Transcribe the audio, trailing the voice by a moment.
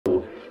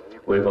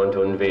we're going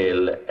to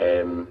unveil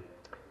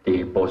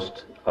the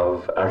bust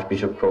of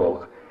Archbishop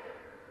Croke.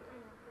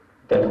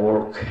 That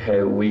work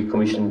we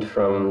commissioned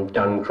from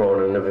Don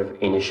Cronin of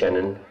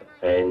Inishannon,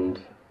 and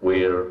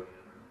we're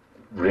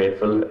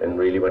grateful and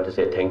really want to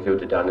say thank you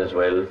to Don as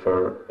well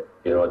for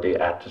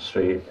the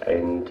artistry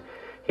and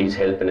his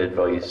help and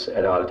advice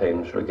at all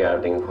times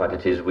regarding what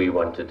it is we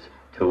wanted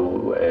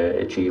to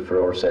achieve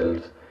for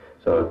ourselves.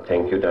 So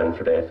thank you, Don,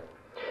 for that.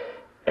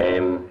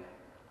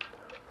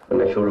 I'm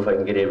not sure if I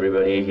can get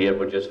everybody here,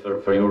 but just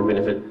for your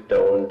benefit,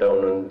 down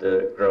on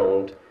the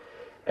ground,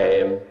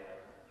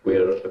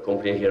 we're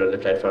accompanied here on the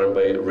platform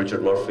by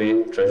Richard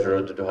Murphy, Treasurer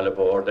of the Duhallow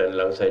Board, and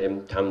alongside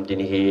him Tom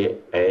Dennehy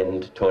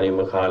and Tony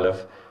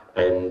McAuliffe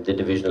and the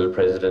Divisional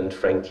President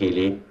Frank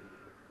Keeley.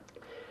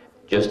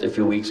 Just a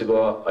few weeks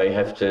ago, I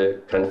have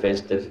to confess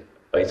that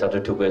I sort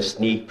of took a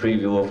sneak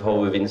preview of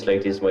how events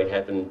like this might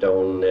happen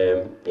down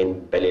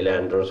in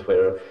Ballylanders,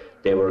 where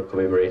they were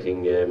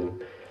commemorating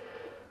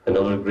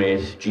another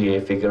great GA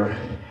figure,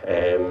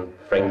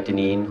 Frank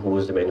Deneen, who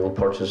was the man who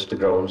purchased the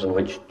grounds on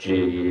which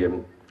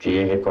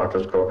GA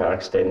headquarters Croke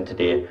Park stand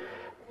today.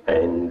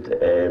 And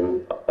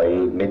I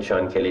met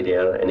Sean Kelly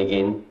there, and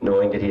again,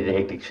 knowing that he had a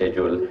hectic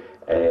schedule,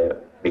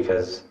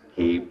 because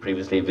he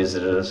previously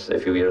visited us a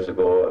few years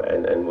ago,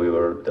 and we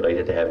were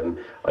delighted to have him.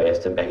 I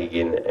asked him back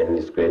again, and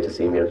it's great to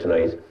see him here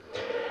tonight.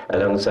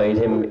 Alongside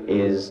him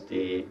is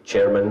the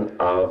chairman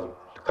of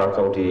the Cork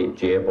County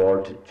GA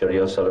Board, Jerry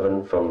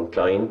O'Sullivan from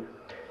Clyne,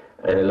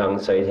 and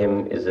alongside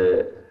him is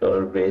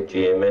another great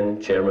GA man,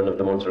 chairman of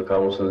the Munster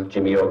Council,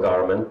 Jimmy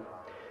O'Gorman.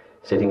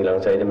 Sitting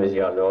alongside him, as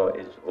you all know,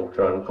 is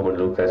Oakron, Cumann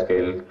Lucas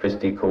Gael,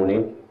 Christy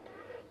Cooney.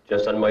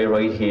 Just on my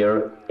right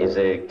here is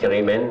a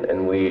Kerryman,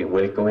 and we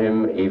welcome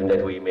him, even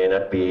that we may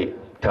not be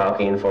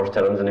talking in first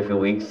terms in a few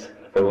weeks,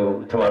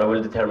 but tomorrow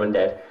will determine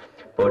that.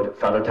 But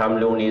Father Tom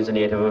Looney is a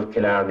native of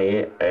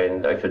Killarney,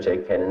 and I should say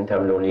Canon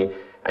Tom Looney,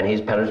 and he's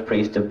parish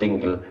priest of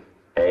Dingle,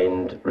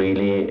 and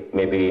really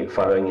maybe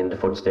following in the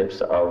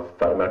footsteps of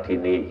Father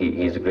Martini.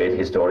 He's a great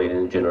historian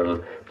in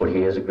general, but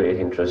he has a great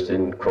interest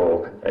in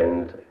Croke,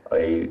 and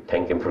I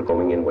thank him for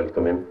coming and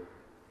welcome him.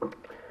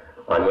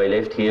 On my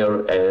left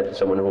here,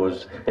 someone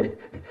who's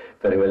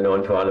very well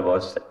known to all of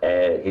us,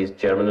 he's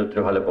chairman of the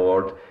Duhallow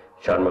Board,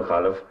 Sean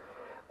McAuliffe.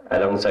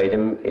 Alongside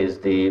him is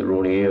the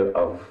Rooney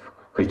of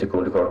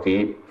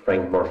Corky,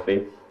 Frank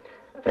Murphy,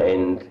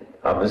 and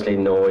obviously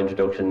no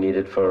introduction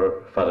needed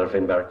for Father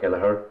Finbar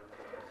Kelleher,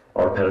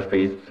 our parish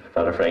priest,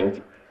 Father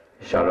Frank,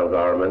 Sean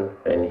O'Gorman,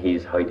 and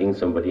he's hiding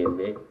somebody in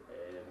me,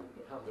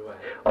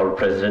 our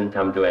president,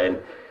 Tom Duane,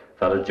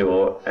 Father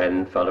Joe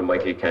and Father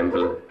Michael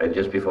Campbell. And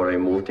just before I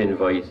move to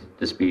invite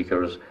the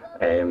speakers,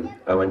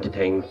 I want to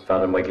thank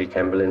Father Michael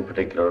Campbell in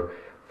particular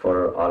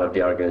for all of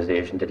the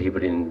organisation that he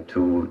put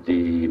into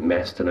the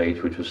Mass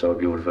tonight, which was so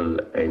beautiful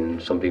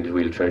and something that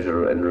we'll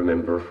treasure and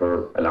remember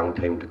for a long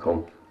time to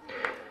come.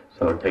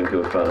 So thank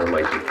you, Father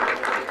Michael.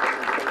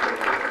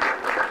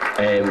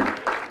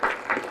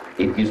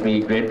 It gives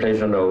me great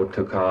pleasure now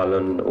to call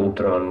on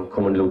Oakron,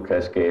 Cumann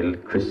Lucas Gael,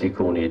 Christy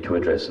Cooney to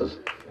address us.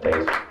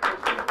 Thanks.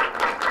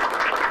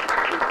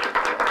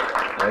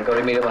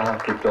 Gori mi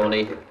yma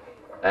Tony,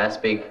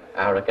 Aspig,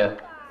 Arica,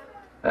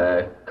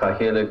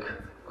 Cahilig,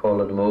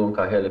 Cola the Moon,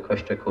 Cahilig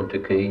Questa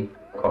Kuntaki,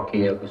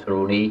 Corky agus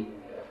Rooney,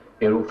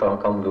 Irufran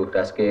Cumann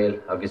Lucas Gael,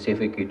 agus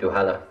Ifiki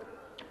Duhallow.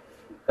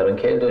 An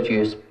Keldo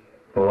Gius,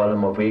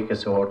 Boalam of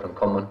Weekas Hort and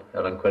Cumann,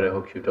 an Quere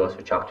Hookshu Dos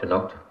a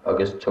Chachanacht,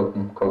 agus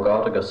Tukum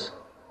Corgadagus,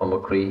 on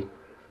McCree,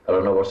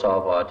 an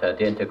Oversaw at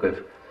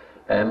Dentagriff.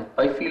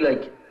 I feel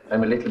like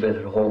I'm a little bit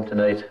at home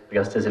tonight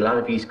because there's a lot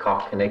of East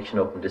Cork connection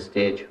up on this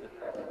stage.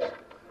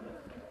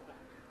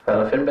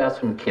 Father Finbar's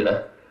from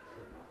Killa,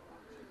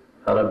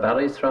 Father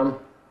Barry's from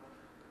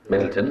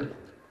Middleton,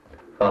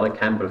 Father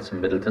Campbell's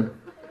from Middleton.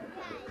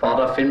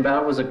 Father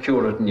Finbar was a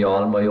curate in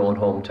Youghal, my own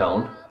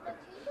hometown,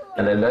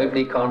 and a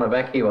lively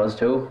cornerback he was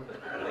too.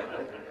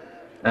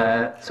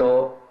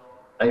 So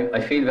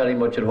I feel very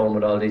much at home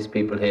with all these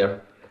people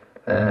here.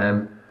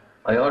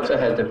 I also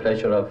had the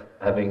pleasure of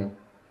having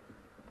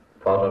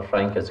Father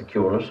Frank as a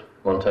curate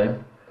one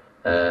time.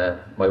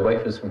 My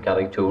wife was from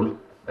Carricktool.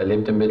 I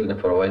lived in Middleton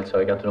for a while, so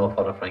I got to know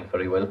Father Frank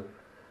very well.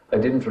 I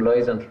didn't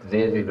realise until the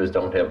day he was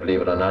down there,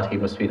 believe it or not, he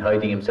must be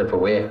hiding himself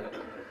away.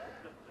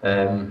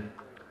 I'm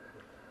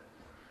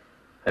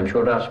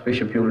sure the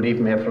Archbishop, you'll leave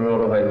him here for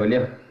another while, will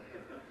you?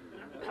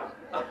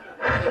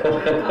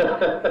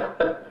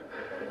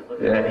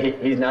 Yeah,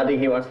 he's nodding,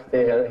 he wants to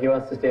stay here, he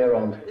wants to stay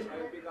around.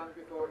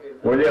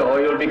 Will you? Oh,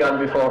 you'll be gone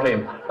before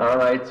him. All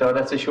right, so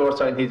that's a sure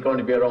sign he's going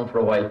to be around for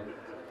a while.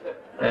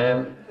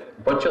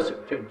 But just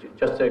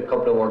a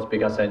couple of words,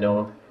 because I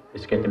know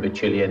it's getting a bit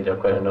chilly and there are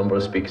quite a number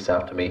of speakers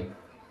after me.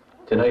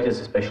 Tonight is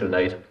a special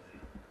night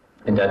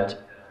in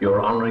that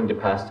you're honouring the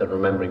past and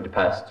remembering the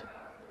past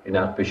in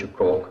Archbishop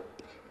Croke,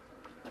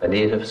 a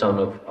native son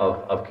of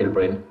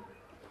Kilbrin,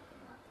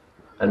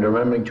 and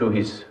remembering too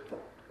his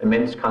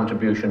immense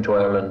contribution to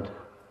Ireland,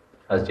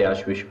 as the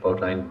Archbishop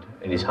outlined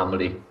in his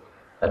homily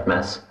at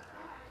Mass,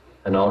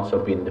 and also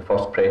being the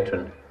first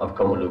patron of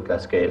Cumann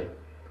Lucas Gael.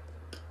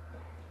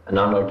 an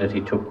honour that he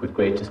took with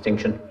great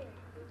distinction.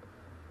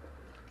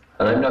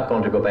 And I'm not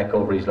going to go back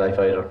over his life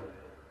either,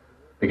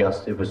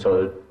 because it was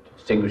so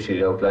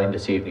distinguishedly outlined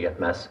this evening at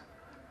Mass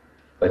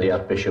by the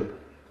Archbishop,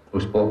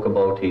 who spoke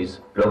about his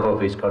love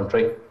of his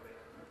country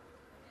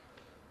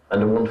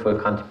and the wonderful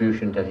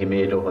contribution that he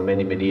made over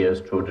many, many years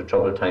through the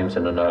troubled times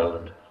in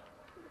Ireland.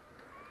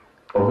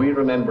 But we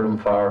remember him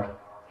for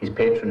his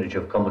patronage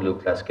of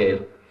Cumbernauld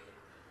Clascale,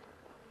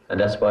 and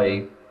that's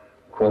why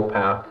Croke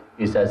Park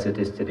is as it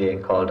is today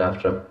and called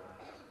after him.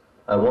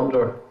 I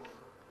wonder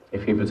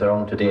if he was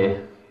around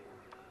today,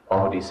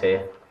 what would he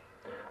say?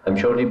 I'm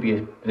sure he'd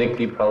be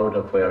particularly proud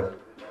of where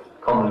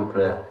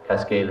Cumbernauld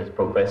Clascale has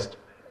progressed,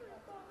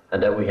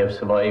 and that we have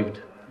survived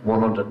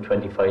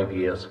 125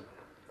 years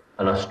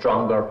and are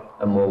stronger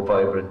and more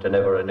vibrant than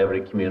ever in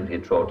every community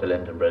throughout the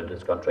land and breadth of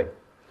this country.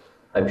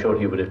 I'm sure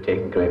he would have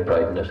taken great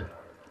pride in it.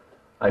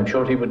 I'm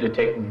sure he would have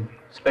taken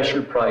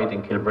special pride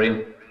in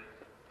Kilbrin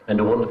and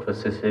the wonderful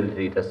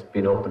facility that's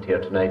been opened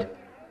here tonight.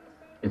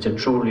 It's a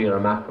truly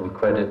remarkable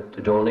credit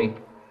to Donny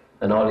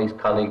and all his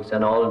colleagues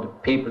and all the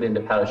people in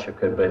the parish of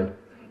Kilbrin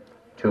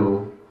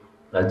to,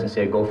 as I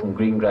say, go from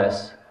green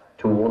grass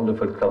to a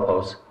wonderful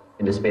clubhouse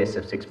in the space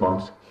of 6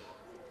 months,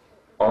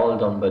 all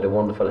done by the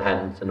wonderful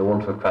hands and the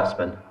wonderful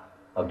craftsmen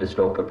of this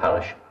local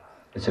parish.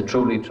 It's a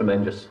truly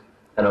tremendous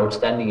and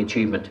outstanding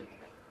achievement.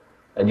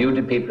 And you,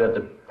 the people of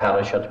the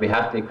parish, are to be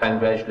heartily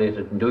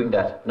congratulated in doing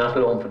that, not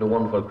alone for the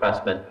wonderful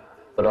craftsmen,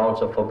 but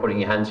also for putting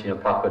your hands in your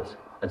pockets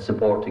and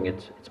supporting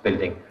its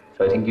building.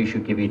 So I think you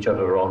should give each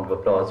other a round of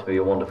applause for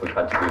your wonderful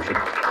contribution.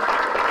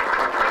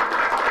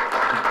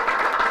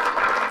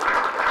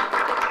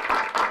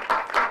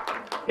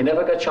 You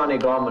never got Shawnee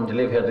Gorman to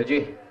live here, did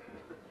you?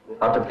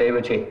 Or to play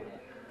with you?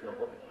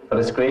 But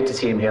it's great to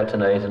see him here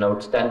tonight, an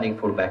outstanding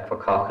fullback for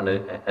Cork and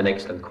an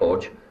excellent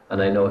coach.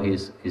 And I know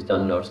he's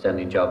done an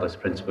outstanding job as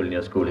principal in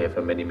your school here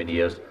for many, many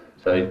years.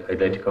 So I'd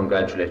like to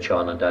congratulate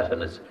Sean on that,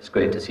 and it's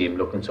great to see him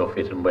looking so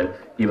fit and well.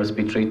 You must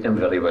be treating him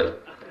very well.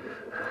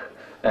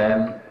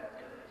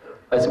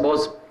 I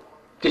suppose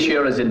this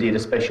year is indeed a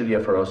special year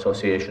for our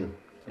association,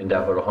 in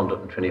that we're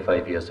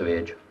 125 years of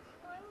age.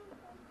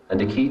 And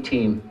the key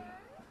team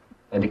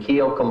and the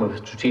key outcome of a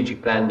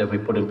strategic plan that we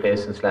put in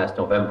place since last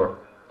November,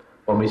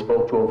 when we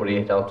spoke to over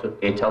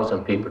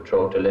 8,000 people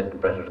throughout the length and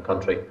breadth of the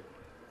country,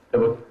 there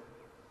were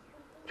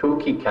two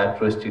key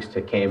characteristics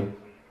that came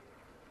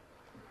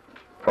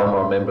from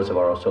our members of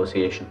our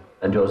association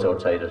and those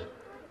outside it.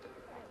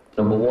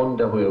 Number one,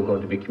 that we were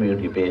going to be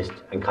community-based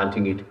and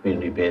continue to be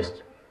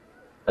community-based.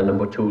 And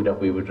number two, that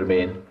we would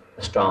remain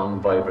a strong,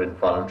 vibrant,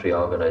 voluntary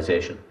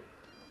organisation.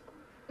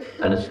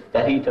 And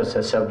that ethos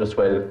has served us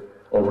well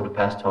over the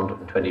past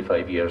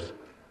 125 years.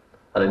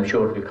 And I'm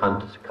sure it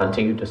will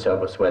continue to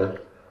serve us well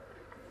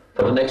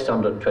for the next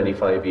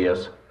 125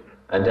 years.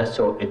 And that's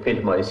so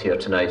epitomised here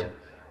tonight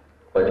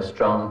by the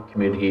strong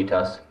community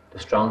ethos, the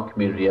strong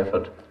community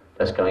effort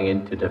that's going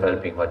into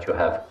developing what you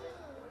have.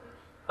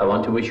 I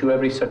want to wish you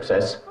every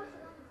success.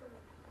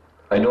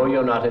 I know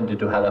you're not in the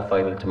Duhala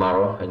final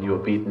tomorrow and you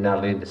have beaten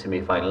Natalie in the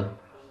semi-final,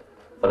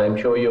 but I'm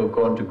sure you're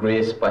going to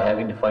grace by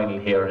having the final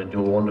here and do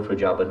a wonderful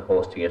job in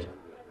hosting it.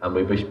 And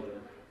we wish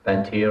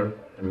Bantir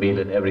and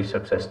Meelan every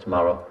success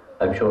tomorrow.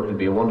 I'm sure it'll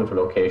be a wonderful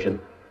occasion,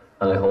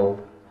 and I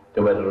hope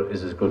the weather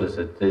is as good as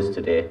it is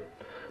today.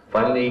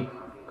 Finally,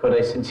 could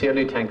I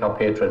sincerely thank our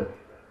patron,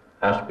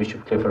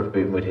 Archbishop Clifford, for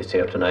being with us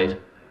here tonight.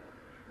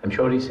 I'm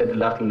sure he said a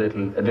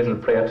little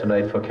prayer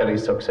tonight for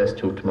Kerry's success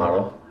too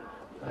tomorrow,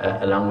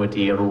 along with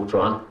the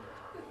Rúdrán,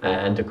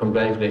 and to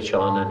congratulate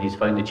Sean on his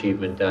fine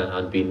achievement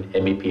on being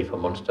MEP for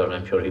Munster, and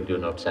I'm sure he'll do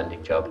an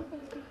outstanding job.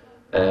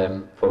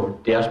 For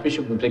the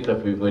Archbishop in particular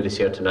for being with us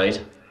here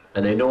tonight,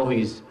 and I know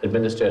he's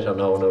administrator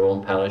now in our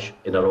own parish,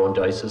 in our own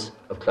diocese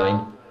of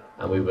Clyne,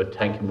 and we would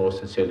thank him most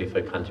sincerely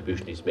for the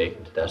contribution he's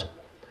making to that.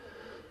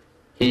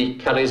 He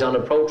carries on a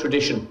proud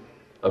tradition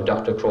of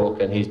Dr.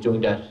 Croke, and he's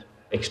doing that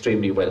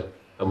extremely well,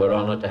 and we're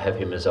honoured to have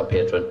him as our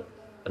patron,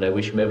 and I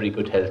wish him every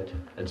good health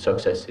and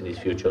success in his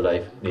future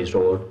life, in his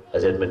role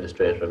as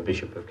administrator and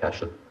Bishop of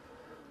Cashel.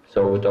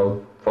 So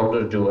without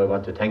further ado, I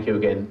want to thank you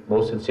again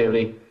most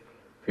sincerely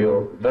for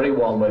your very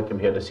warm welcome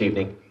here this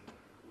evening,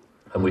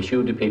 and wish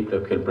you, the people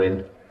of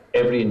Kilbrin,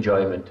 every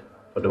enjoyment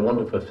for the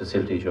wonderful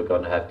facilities you're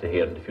going to have to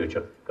here in the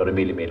future. God a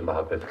mille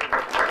mahagwyd.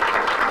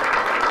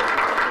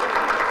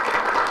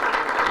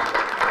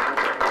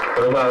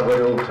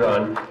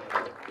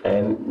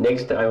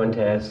 Next, I want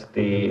to ask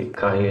the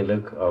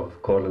Catholic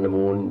of Corlin and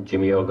Moon,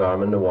 Jimmy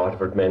O'Gorman, the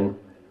Waterford men,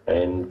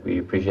 and we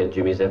appreciate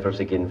Jimmy's efforts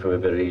again from a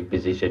very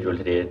busy schedule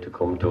today to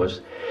come to us.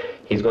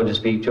 He's going to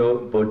speak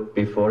to, but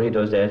before he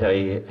does that,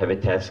 I have a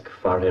task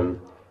for him.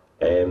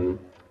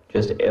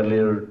 Just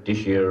earlier this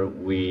year,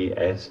 we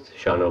asked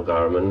Sean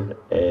O'Gorman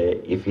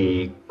if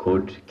he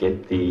could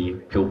get the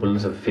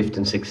pupils of 5th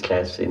and 6th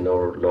class in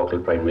our local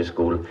primary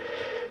school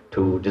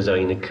to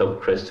design a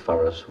club crest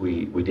for us.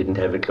 We didn't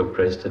have a club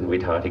crest, and we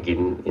thought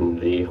again in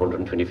the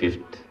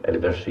 125th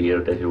anniversary year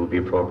that it would be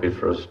appropriate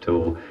for us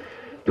to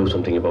do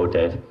something about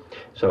that.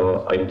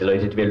 So I'm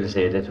delighted to be able to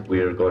say that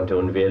we're going to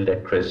unveil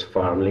that crest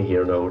formally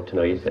here now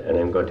tonight, and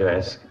I'm going to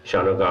ask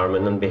Sean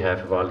O'Gorman on behalf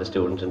of all the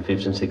students in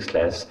 5th and 6th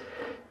class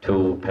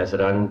to pass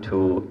it on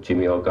to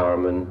Jimmy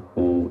O'Gorman,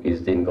 who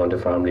is then going to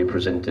formally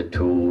present it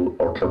to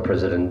our club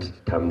president,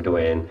 Tom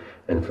Duane,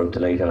 and from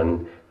tonight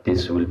on,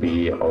 this will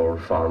be our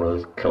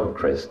formal club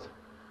crest.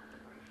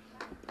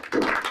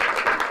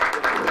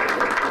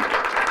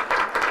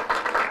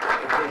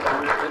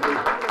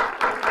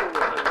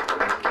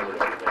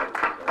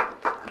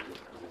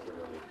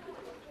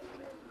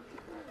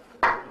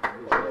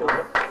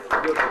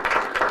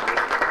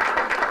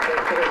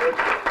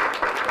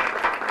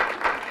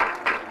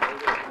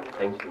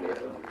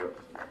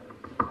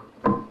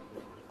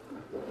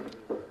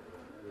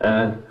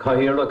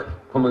 Cahirirlach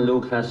Common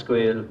Law Class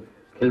Square,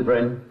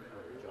 Kilbrin,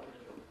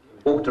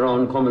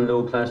 Uachtaráin Common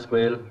Law Class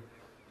Square,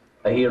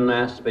 Ahir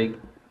Naspig,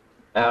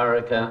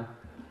 Arica,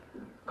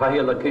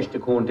 Cahirirlach Kishta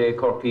Conde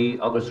Corky,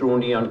 Agus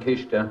Rooney an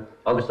Kishta,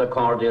 Agus a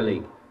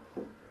Cardilly.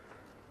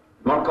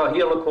 Mar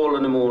Cahirirlach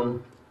Cola na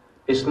Moon,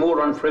 is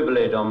more an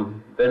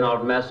frivoledum, ben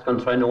our mask and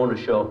Trinona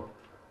show,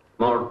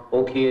 Mar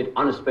okayed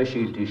an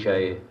specialty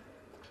shay.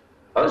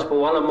 Agus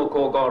Boala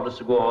Moko Gardas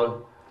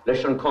Gwal,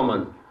 Leshan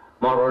Common,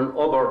 mar an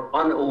ober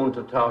unowned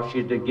atá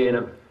siad de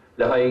géanamh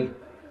le haig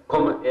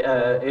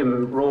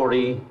im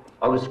Rory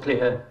agus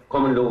cluiche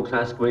Common Law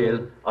Class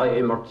Gael a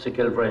immert sa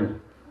Kilbrin.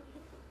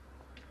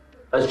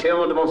 As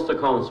Chairman of the Munster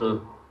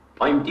Council,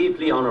 I am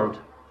deeply honoured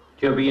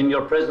to be in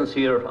your presence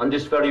here on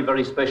this very,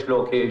 very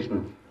special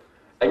occasion,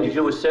 and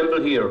to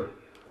assemble here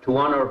to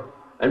honour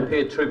and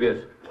pay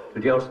tribute to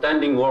the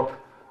outstanding work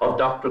of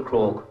Dr.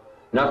 Croke,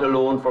 not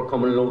alone for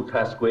Common Law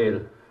Class Gael,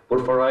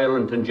 but for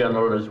Ireland in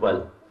general as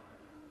well.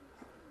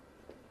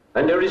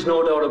 And there is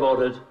no doubt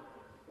about it,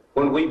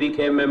 when we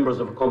became members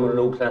of Common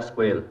Law Class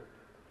Gael,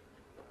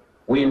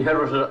 we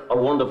inherited a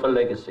wonderful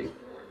legacy.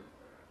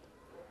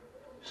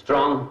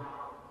 Strong,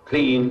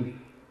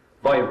 clean,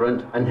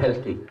 vibrant and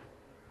healthy.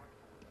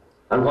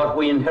 And what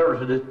we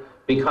inherited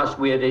because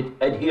we had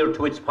adhered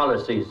to its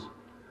policies,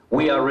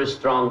 we are as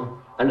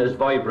strong and as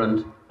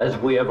vibrant as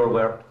we ever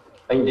were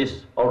in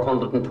this our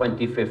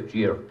 125th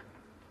year.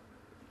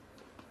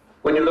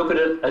 When you look at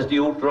it, as the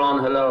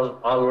Uachtaráin had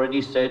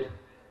already said,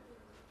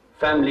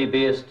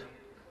 family-based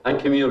and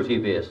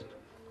community-based.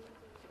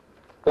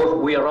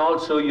 But we are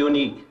also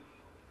unique.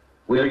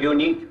 We are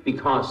unique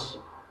because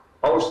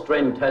our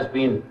strength has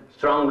been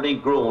strongly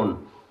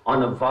grown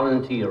on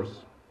volunteers,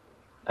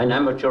 an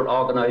amateur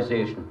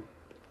organisation.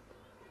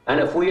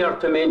 And if we are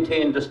to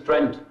maintain the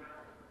strength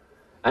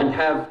and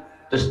have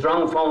the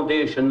strong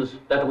foundations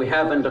that we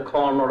have in the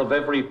corner of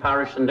every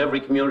parish and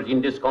every community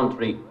in this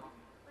country,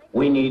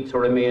 we need to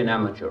remain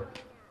amateur.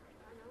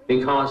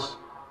 Because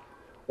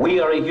we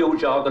are a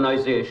huge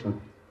organisation.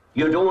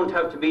 You don't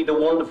have to be the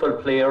wonderful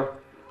player,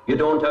 you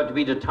don't have to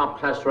be the top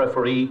class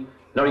referee,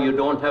 nor you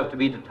don't have to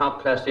be the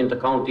top class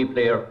inter-county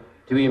player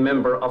to be a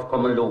member of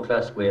Common Law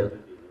Class Gael.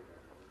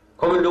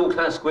 Common Law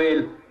Class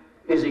Gael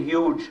is a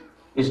huge,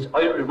 it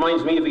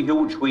reminds me of a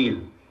huge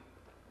wheel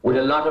with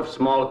a lot of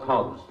small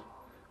cogs,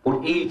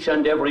 but each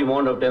and every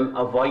one of them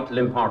of vital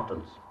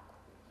importance.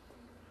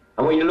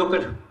 And when you look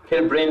at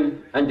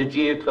Kilbrin and the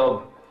GA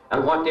Club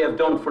and what they have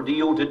done for the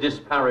youth of this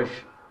parish,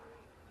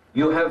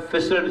 you have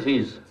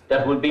facilities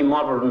that will be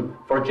modern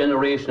for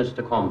generations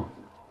to come.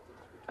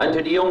 And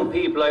to the young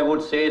people, I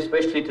would say,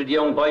 especially to the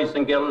young boys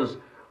and girls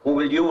who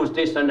will use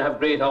this and have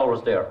great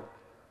hours there,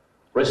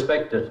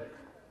 respect it.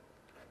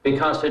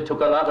 Because it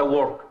took a lot of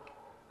work,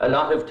 a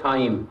lot of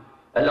time,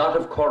 a lot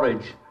of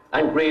courage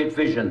and great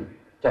vision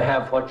to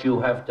have what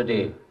you have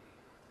today.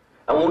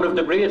 And one of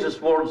the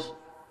greatest words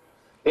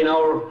in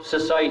our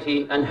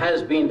society and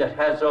has been that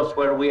has us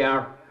where we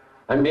are,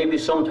 and maybe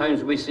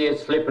sometimes we see it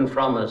slipping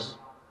from us,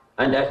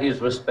 and that is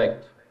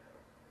respect.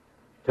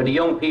 To the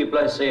young people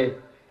I say,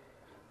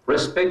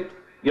 respect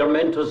your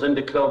mentors in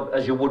the club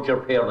as you would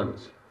your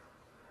parents.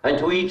 And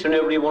to each and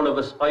every one of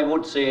us, I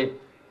would say,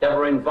 that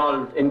are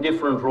involved in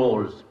different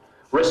roles,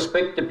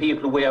 respect the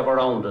people we have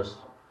around us.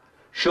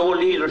 Show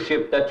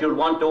leadership that you'll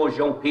want those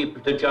young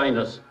people to join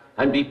us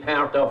and be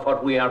part of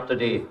what we are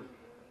today,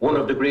 one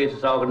of the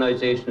greatest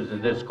organisations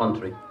in this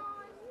country.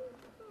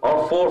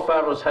 Our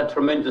forefathers had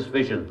tremendous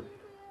vision.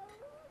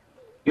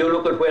 You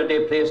look at where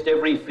they placed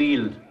every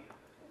field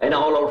and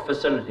all our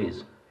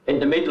facilities in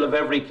the middle of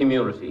every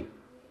community.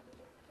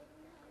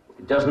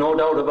 There's no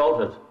doubt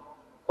about it.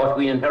 What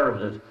we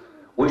inherited,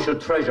 we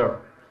should treasure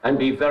and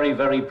be very,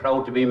 very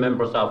proud to be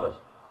members of it.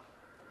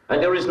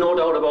 And there is no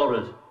doubt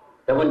about it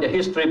that when the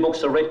history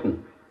books are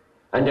written,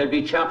 and there'll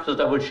be chapters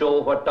that will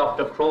show what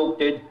Dr. Croke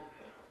did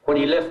when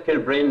he left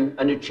Kilbrin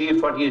and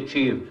achieved what he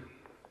achieved,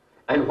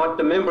 and what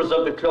the members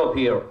of the club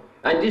here,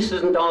 and this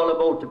isn't all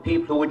about the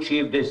people who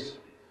achieved this.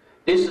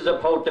 This is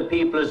about the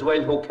people as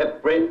well who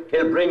kept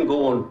Kilbrin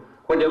going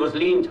when there was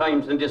lean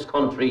times in this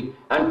country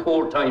and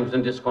poor times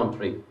in this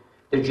country.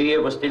 The GA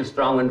was still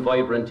strong and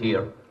vibrant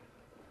here.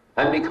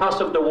 And because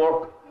of the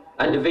work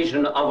and the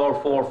vision of our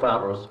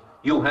forefathers,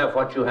 you have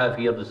what you have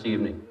here this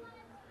evening.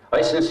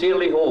 I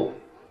sincerely hope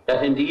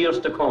that in the years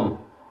to come,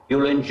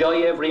 you'll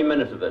enjoy every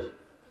minute of it.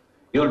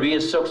 You'll be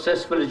as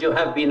successful as you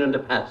have been in the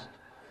past,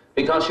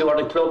 because you are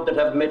a club that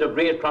have made a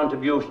great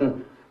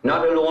contribution,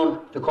 not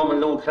alone to Common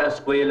Low Class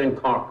Gael in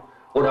Cork,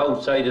 but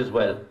outside as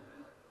well.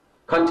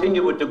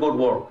 Continue with the good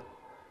work.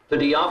 To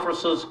the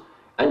officers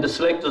and the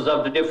selectors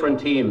of the different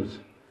teams,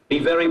 be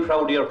very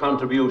proud of your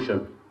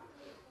contribution.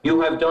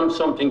 You have done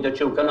something that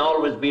you can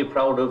always be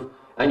proud of,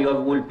 and you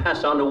will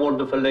pass on a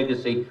wonderful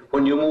legacy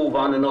when you move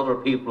on and other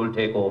people will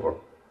take over.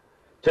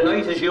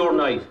 Tonight is your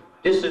night.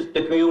 This is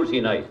the community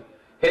night,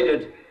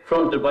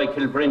 fronted by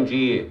Kilbrin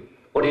GA.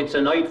 But it's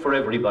a night for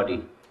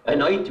everybody, a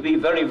night to be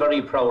very,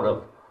 very proud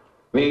of.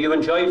 May you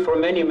enjoy it for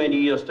many, many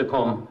years to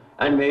come,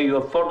 and may you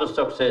have further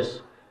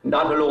success,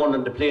 not alone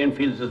in the playing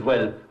fields as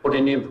well, but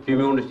in the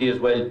community as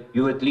well.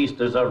 You at least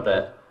deserve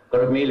that.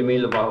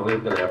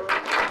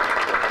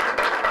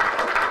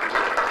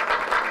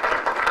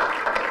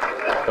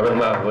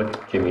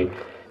 Jimmy.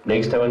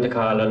 Next I want to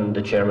call on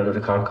the chairman of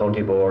the Cork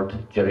County Board,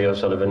 Jerry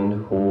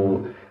O'Sullivan,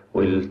 who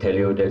will tell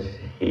you that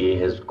he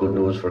has good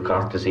news for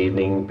Cork this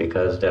evening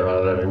because they're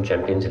All-Ireland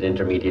champions at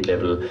intermediate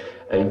level,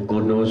 and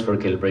good news for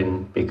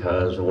Kilbrin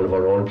because one of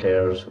our own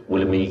players,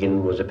 William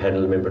Egan, was a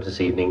panel member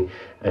this evening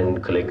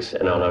and collects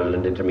an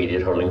All-Ireland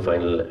intermediate hurling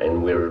final,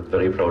 and we're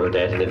very proud of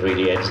that, and it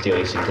really adds the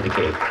icing to the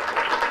cake.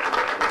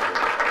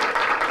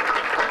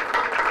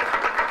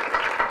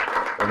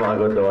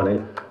 Good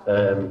morning.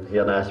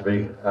 Here in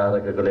Ashby,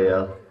 Araka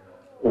Galea,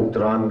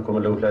 Uchtran,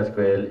 Common Class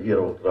Gael,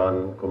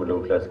 Irotran,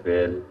 Common Class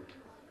Gael,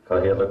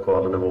 Kahela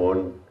Corlin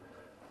Amon,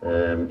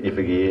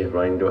 Ifigi,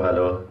 Ryan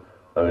Duhallo,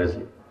 Agus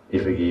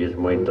Ifigi,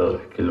 Mointer,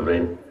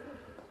 Kilbrin.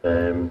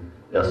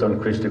 Your son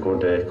Christy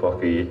Conte,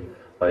 Cocky,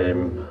 I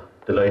am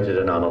delighted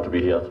and honoured to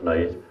be here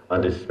tonight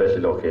on this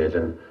special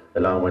occasion,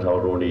 along with our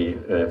Rooney,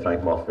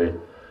 Frank Murphy,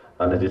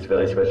 and it is a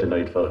very special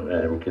night for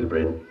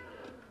Kilbrin.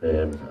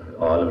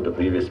 All of the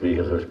previous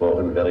speakers have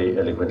spoken very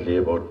eloquently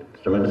about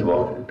tremendous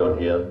work done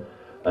here,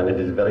 and it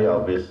is very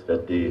obvious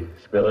that the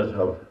spirit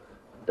of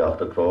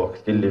Dr. Croke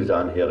still lives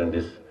on here in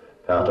this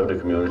part of the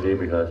community,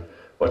 because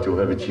what you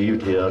have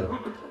achieved here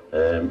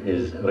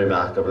is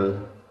remarkable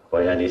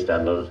by any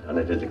standard, and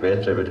it is a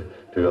great tribute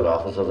to your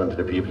officers and to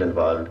the people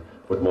involved,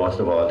 but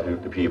most of all to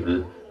the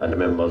people and the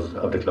members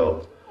of the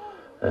club.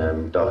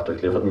 Dr.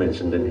 Clifford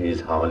mentioned in his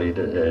homily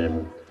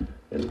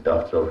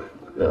Dr.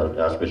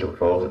 Archbishop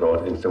Croke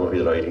wrote in some of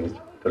his writings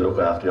to look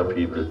after your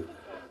people,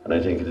 and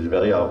I think it is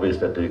very obvious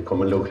that the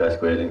Common Low Class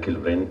Gael in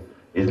Kilbrin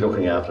is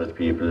looking after its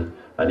people,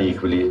 and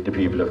equally the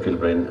people of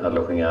Kilbrin are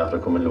looking after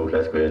Common Low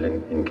Class Gael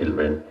in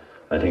Kilbrin.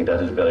 I think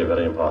that is very,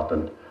 very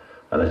important,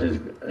 and it is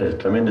a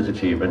tremendous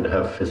achievement to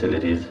have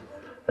facilities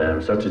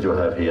such as you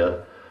have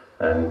here,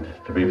 and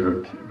to be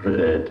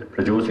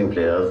producing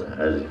players,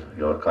 as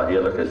your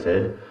Cahirlock has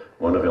said.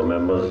 One of your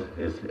members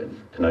is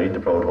tonight the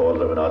proud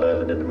holder of an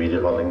All-Ireland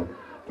intermediate hurling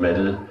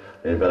medal,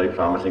 a very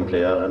promising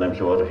player, and I'm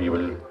sure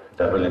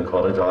that will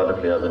encourage all the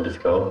players in this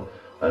club,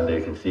 and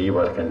they can see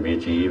what can be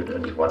achieved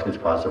and what is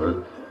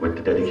possible with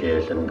the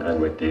dedication and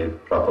with the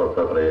proper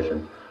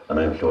preparation, and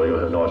I'm sure you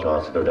have no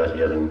chance to do that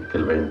here in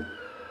Kilbrin.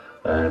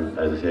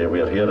 As I say, we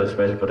are here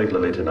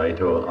particularly tonight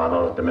to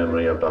honour the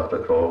memory of Dr.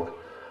 Croke,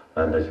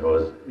 and I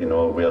suppose, we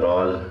are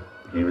all,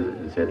 he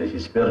said that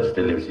his spirit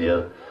still lives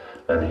here,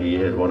 and he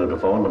is one of the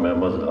founder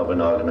members of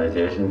an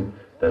organisation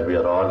that we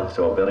are all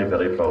so very,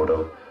 very proud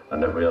of,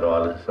 and that we are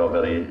all so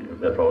very,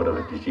 very proud of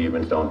the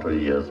achievements down through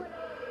the years.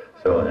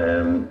 So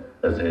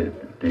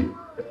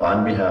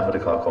on behalf of the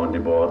Cork County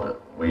Board,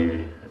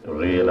 we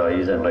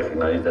realise and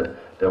recognise that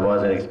there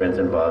was an expense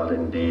involved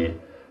in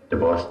the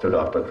bus to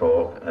Dr.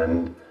 Croke,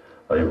 and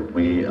I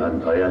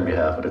on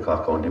behalf of the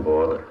Cork County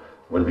Board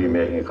will be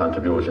making a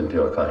contribution to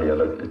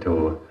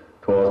your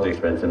towards the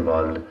expense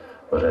involved.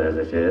 But as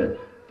I say,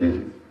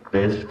 the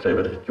great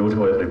tribute due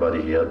to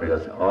everybody here,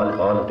 because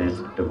all of this,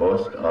 the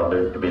bus, all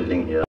the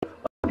building here,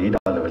 indeed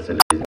all the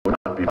facilities would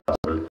not be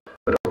possible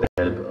without the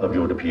help of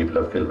you, the people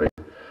of Kilbrin.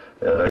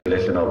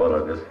 Regulation of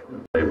our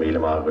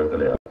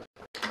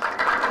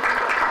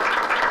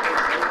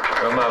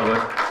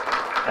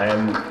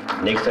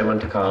next I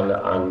want to call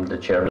on the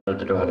chairman of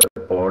the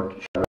Duhallow Board,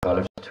 Sean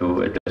Collins,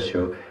 to address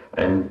you,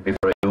 and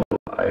before I do,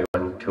 I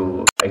want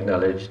to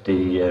acknowledge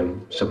the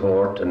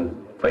support and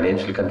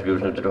financial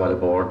contribution of the Duhallow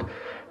Board.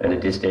 And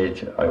at this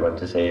stage, I want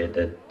to say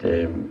that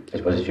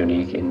it was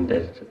unique in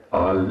that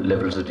all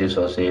levels of the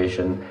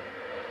association,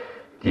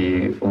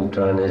 the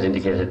Uchtran has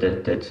indicated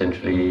that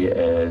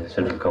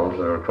Central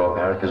Council, or Croke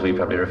Park, as we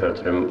probably refer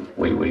to them,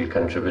 will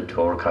contribute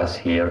to our costs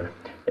here.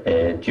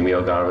 Jimmy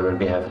O'Gorman, on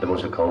behalf of the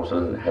Munster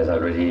Council, has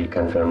already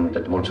confirmed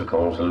that the Munster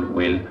Council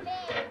will,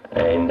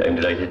 and I'm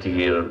delighted to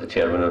hear the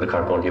chairman of the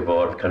Cork County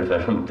Board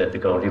confirm that the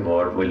County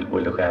Board will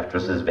look after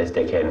us as best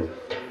they can.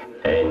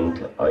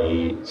 And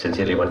I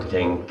sincerely want to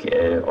thank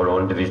our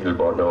own divisional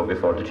board now,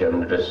 before the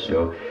chairman addresses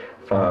you,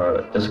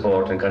 for the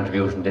support and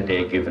contribution that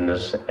they've given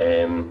us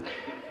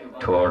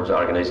towards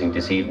organising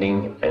this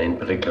evening, and in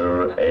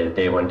particular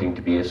they wanting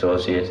to be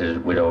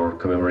associated with our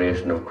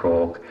commemoration of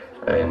Croke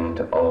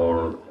and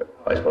our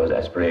I suppose,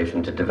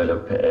 aspiration to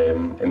develop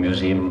a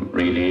museum.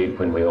 Really,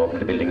 when we open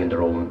the building in the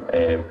room,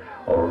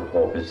 our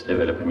hope is to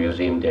develop a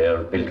museum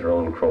there built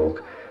around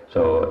Croke.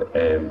 So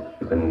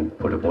you can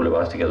put a bowl of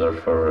us together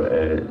for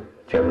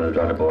Chairman of the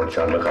Dragon Board,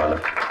 Sean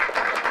McCullough.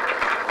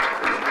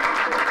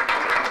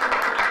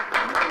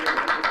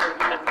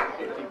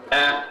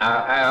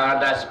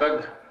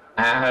 Dasbog,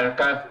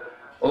 Harka,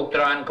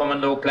 Uktran,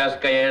 Commando Class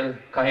Gael,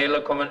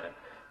 Kahila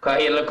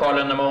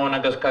Colin the Moon,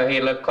 Agus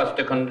Kahila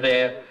Costa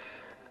Condé,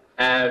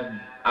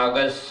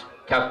 Agus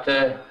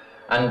Capta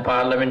and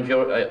Parliament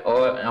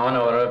on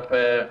Europe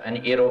and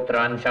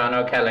Erotran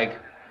Shano Kellig,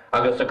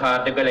 Agus the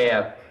Card de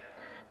Galea.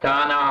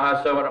 Tana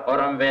Hasor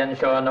Oram Ven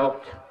Shaw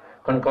Noct,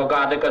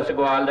 Concogadica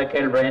Segual de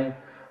Kilbrin,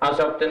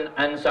 Asopton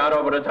and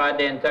Sarobrata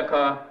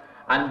Dentaka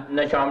and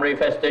Nashamri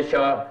Festa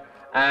Shaw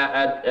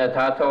at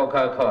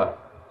Tatoka Ka.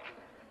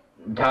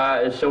 Ta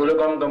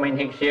Sulugum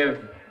Gominik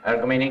Shiv,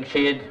 Gominik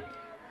Shid,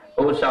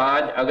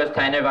 Usad, August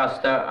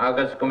Tanevasta,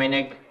 August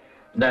Gominik,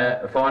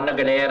 the Fauna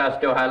Galera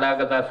Stuhala,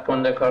 Agas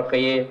Kunda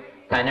Korkaye,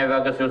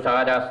 Tanevagas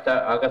Usad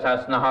Asta, Agas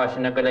Asna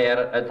Hashina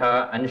Galera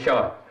Ata and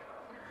Shaw.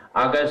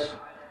 August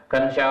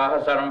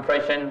Kansha Hasaram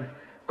Freshen,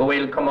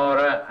 Goil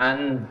Kamora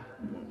and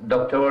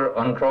Dr.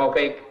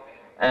 Unkrokik,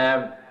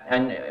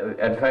 and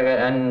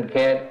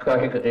Kate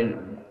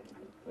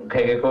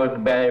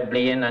Kegakog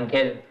Blaine and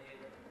Kate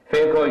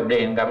Faircoig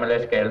Blaine,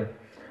 Gamaleskel,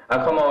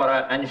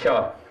 Kamora and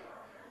Shaw.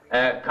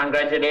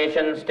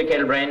 Congratulations to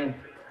Kilbrin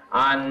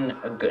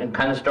on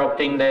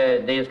constructing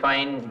these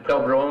fine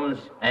club rooms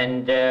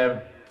and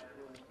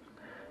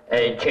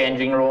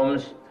changing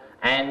rooms,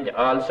 and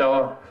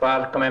also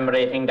for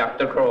commemorating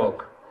Dr.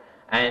 Croke.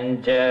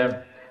 And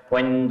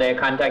when they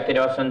contacted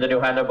us on the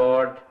Duhallow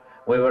board,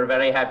 we were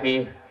very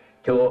happy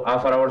to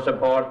offer our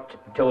support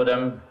to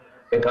them,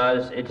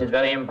 because it is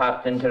very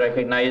important to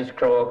recognise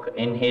Croke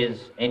in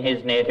his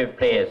native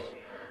place.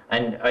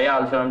 And I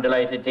also am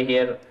delighted to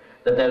hear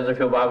that there's a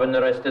few bob in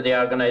the rest of the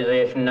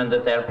organisation and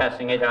that they're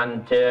passing it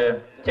on to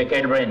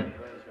Kilbrin.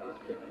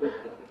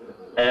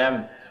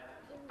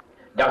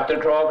 Dr.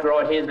 Croke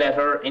wrote his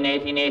letter in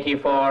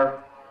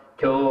 1884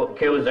 to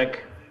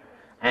Cusack,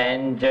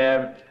 and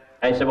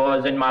I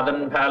suppose in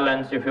modern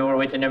parlance, if you were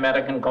with an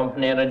American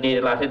company, and indeed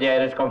a lot of the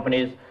Irish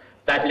companies,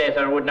 that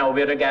letter would now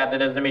be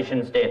regarded as a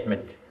mission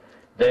statement.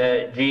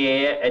 The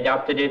GA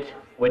adopted it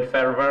with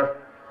fervour,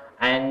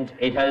 and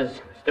it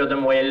has stood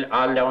them well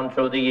all down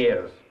through the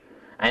years.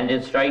 And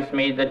it strikes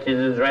me that it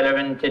is as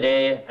relevant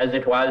today as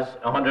it was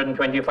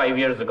 125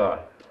 years ago.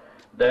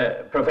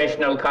 The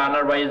professional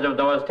corner boys of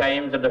those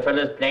times, of the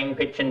fellas playing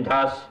pitch and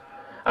toss,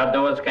 are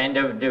those kind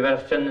of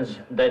diversions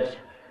that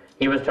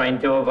he was trying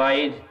to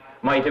avoid,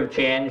 might have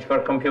changed for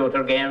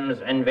computer games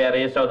and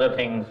various other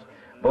things.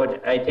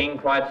 But I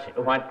think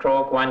what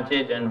Croke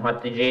wanted and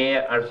what the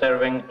GA are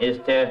serving is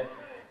to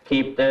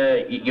keep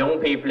the young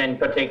people in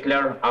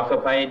particular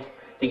occupied,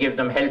 to give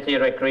them healthy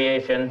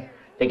recreation,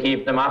 to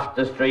keep them off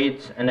the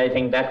streets, and I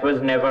think that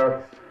was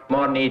never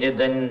more needed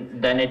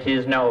than it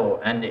is now.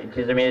 And it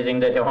is amazing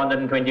that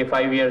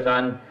 125 years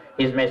on,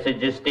 his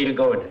message is still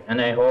good,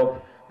 and I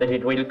hope that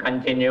it will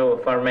continue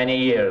for many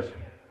years.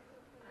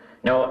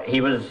 Now, he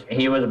was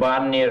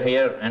born near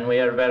here, and we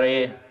are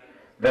very,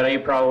 very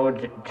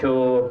proud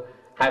to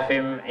have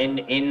him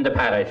in the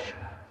parish.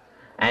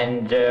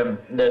 And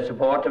the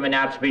support of an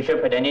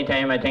archbishop at any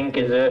time, I think,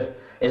 is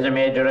a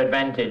major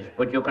advantage.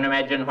 But you can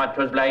imagine what it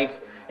was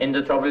like in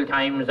the troubled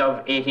times of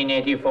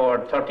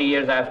 1884, 30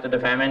 years after the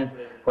famine,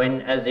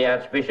 when, as the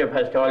archbishop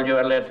has told you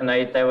earlier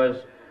tonight, there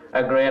was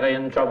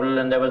agrarian trouble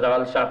and there was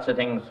all sorts of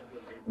things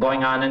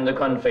going on in the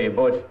country.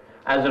 But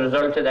as a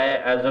result of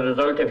that, as a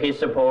result of his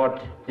support,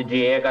 the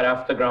GA got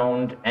off the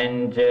ground,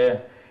 and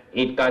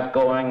it got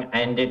going,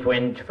 and it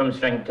went from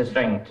strength to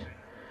strength.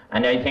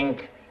 And I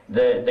think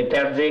the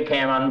clergy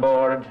came on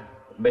board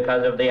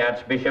because of the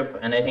archbishop,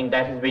 and I think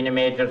that has been a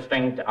major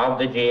strength of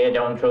the GA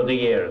down through the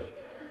years.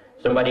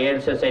 Somebody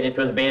else has said it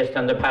was based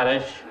on the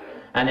parish,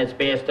 and it's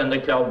based on the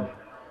club,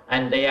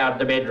 and they are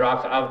the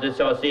bedrock of the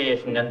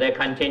association, and they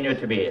continue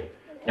to be.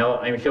 Now,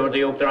 I'm sure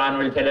the Uachtaráin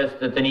will tell us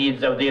that the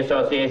needs of the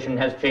association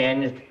has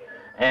changed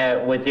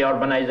with the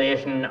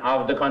urbanisation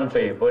of the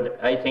country, but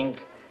I think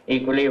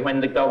equally when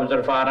the clubs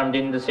are formed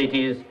in the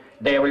cities,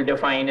 they will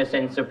define a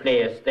sense of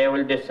place. They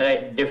will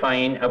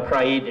define a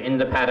pride in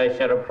the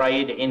parish or a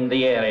pride in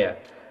the area.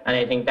 And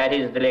I think that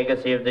is the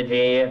legacy of the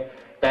GA.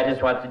 That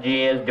is what the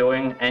GA is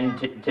doing,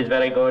 and it is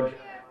very good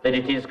that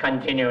it is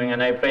continuing.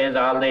 And I praise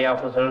all the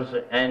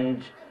officers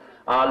and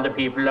all the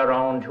people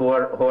around who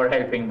are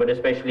helping, but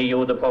especially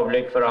you, the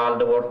public, for all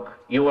the work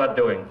you are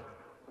doing.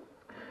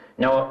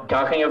 Now,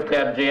 talking of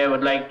clergy, I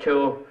would like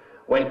to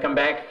welcome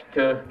back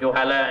to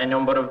Duhallow a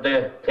number of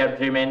the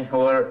clergymen who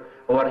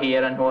are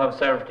here and who have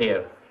served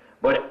here.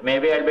 But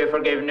maybe I'll be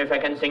forgiven if I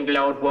can single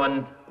out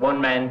one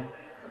man,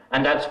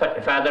 and that's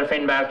Father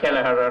Finbar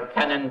Kelleher, or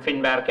Canon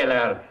Finbar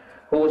Kelleher,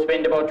 who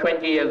spent about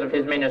 20 years of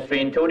his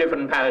ministry in two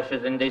different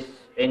parishes in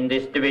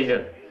this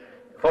division.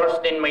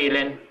 First in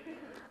Meelin,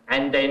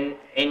 and then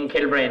in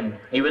Kilbrin.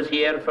 He was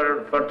here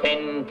for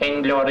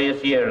 10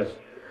 glorious years.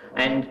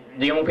 And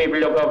the young people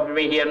look up at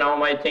me here now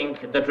might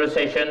think that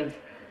recession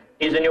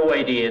is a new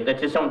idea,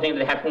 that is something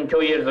that happened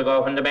 2 years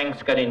ago when the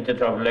banks got into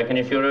trouble. I can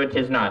assure you it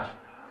is not.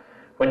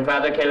 When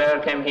Father Kelleher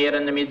came here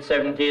in the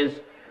mid-70s,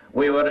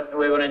 we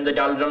were in the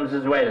doldrums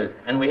as well,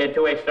 and we had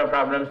 2 extra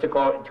problems to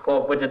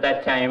cope with at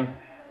that time.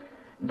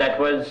 That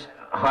was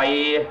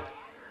high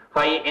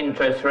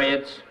interest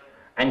rates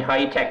and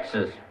high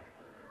taxes.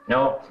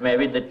 Now,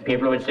 maybe the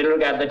people would still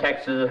regard the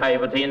taxes as high,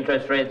 but the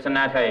interest rates are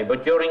not high.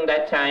 But during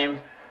that time,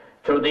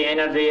 through the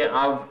energy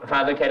of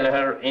Father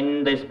Kelleher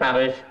in this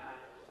parish,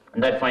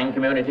 that fine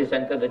community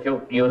centre that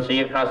you see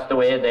across the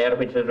way there,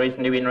 which has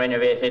recently been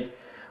renovated,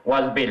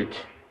 was built.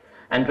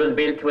 And it was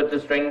built with the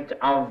strength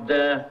of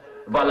the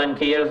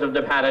volunteers of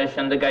the parish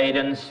and the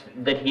guidance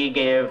that he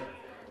gave.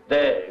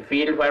 The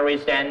field where we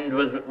stand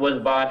was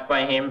bought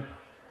by him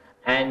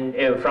and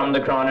from the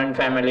Cronin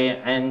family,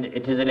 and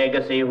it is a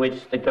legacy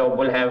which the club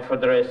will have for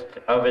the rest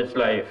of its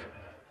life.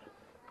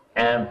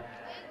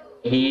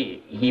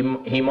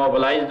 He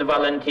mobilized the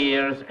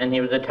volunteers, and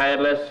he was a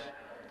tireless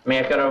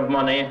maker of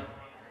money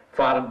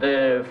for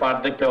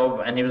the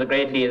club, and he was a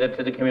great leader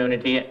to the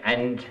community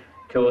and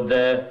to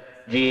the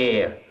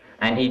GA.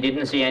 And he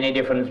didn't see any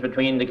difference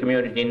between the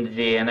community and the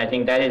GA, and I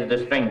think that is the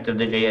strength of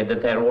the GA,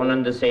 that they're one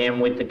and the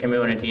same with the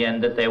community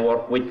and that they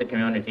work with the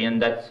community,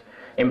 and that's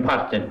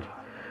important.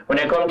 When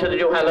I come to the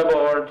Duhallow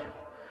board,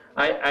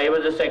 I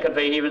was the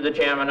secretary, he was the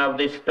chairman of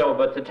this club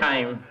at the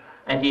time,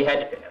 and he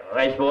had,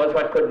 I suppose,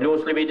 what could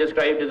loosely be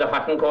described as a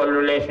hot and cold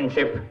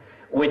relationship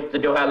with the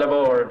Duhallow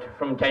board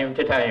from time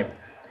to time.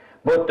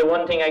 But the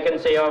one thing I can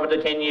say over the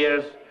 10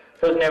 years,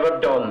 it was never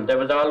dull. There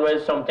was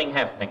always something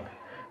happening.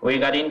 We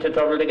got into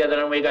trouble together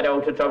and we got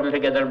out of trouble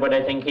together, but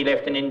I think he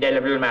left an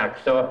indelible mark.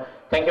 So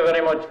thank you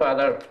very much,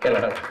 Father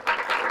Kelleher.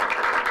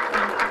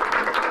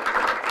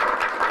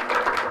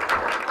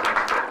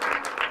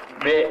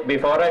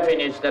 Before I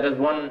finish, there is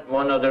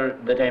one other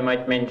that I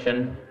might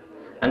mention,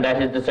 and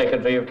that is the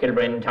Secretary of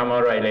Kilbrin, Tom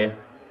O'Reilly.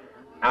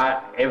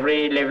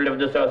 Every level of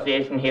the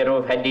association here who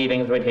have had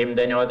dealings with him,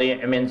 they know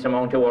the immense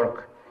amount of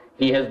work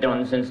he has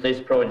done since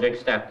this project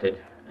started.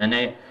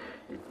 And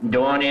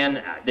Donny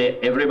and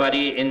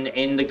everybody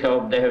in the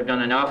club, they have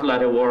done an awful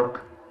lot of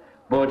work,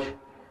 but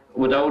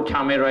without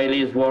Tommy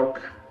Riley's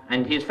work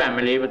and his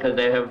family, because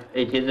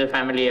it is a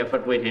family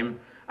effort with him,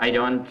 I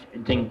don't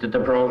think that the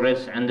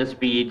progress and the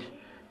speed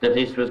that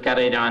this was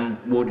carried on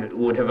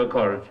would have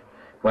occurred.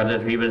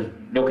 Whether he was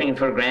looking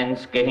for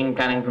grants, getting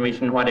planning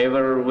permission,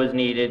 whatever was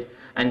needed,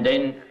 and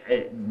then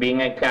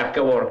being a clerk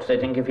of works. I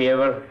think if he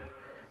ever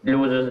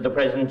loses the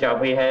present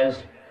job he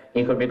has,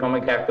 he could become a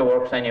clerk of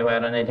works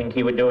anywhere, and I think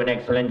he would do an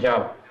excellent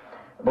job.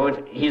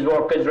 But his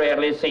work is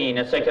rarely seen,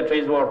 a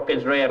secretary's work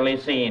is rarely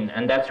seen,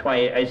 and that's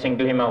why I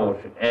single him out.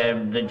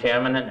 The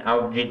chairman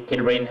of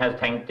Kilbrin has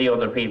thanked the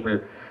other people,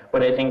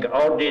 but I think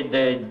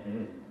the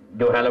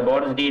Duhallow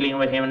board is dealing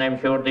with him, and I'm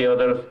sure the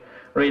others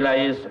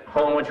realise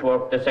how much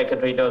work the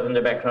secretary does in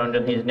the background,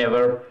 and he's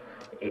never,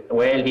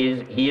 well,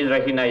 he is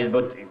recognised,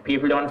 but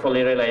people don't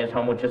fully realise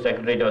how much a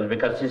secretary does,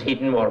 because his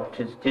hidden work,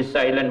 his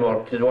silent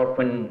work, his work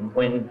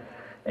when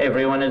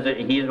everyone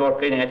he's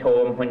working at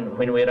home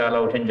when we're all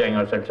out enjoying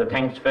ourselves. So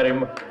thanks very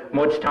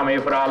much, Tommy,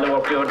 for all the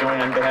work you're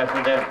doing on behalf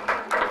of the...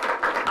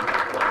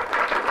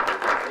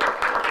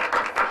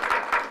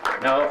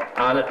 Now,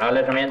 all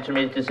that remains for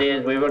me to say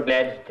is we were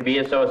glad to be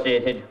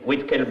associated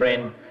with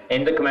Kilbrin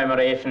in the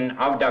commemoration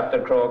of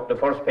Dr. Croke, the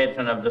first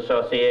patron of the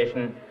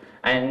association,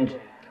 and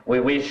we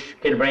wish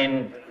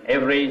Kilbrin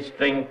every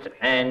strength,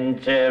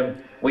 and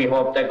we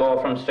hope they go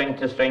from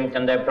strength to strength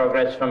and they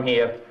progress from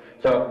here.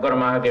 So,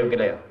 Gurmaha Give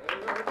Gilea.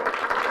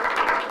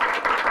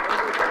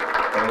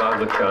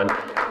 Good, Sean.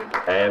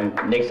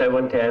 Next I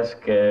want to ask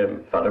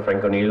Father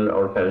Frank O'Neill,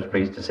 our parish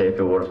priest, to say a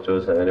few words to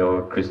us. I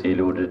know Christy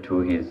alluded to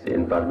his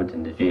involvement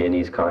in the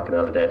GNE's Cork and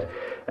all of that.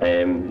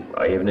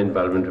 I have an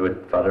involvement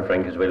with Father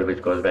Frank as well,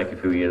 which goes back a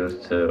few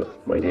years to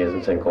my days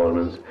in St.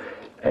 Coleman's.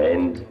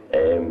 And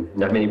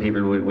not many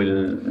people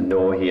will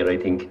know here, I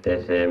think,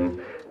 that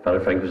Father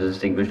Frank was a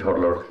distinguished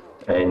hurler.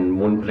 And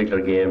one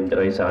particular game that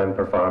I saw him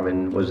perform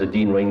in was a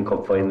Dean Ryan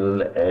Cup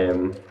final,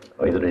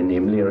 either in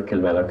Imlay or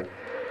Kilmallock.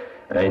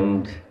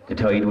 And the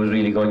tide was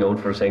really going out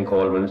for St.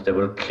 Coleman's. They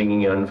were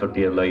clinging on for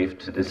dear life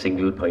to the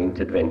single point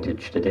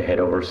advantage that they had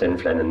over St.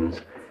 Flannan's.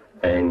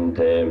 And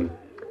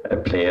a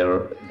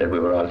player that we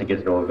were all to get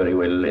to know very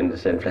well in the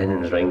St.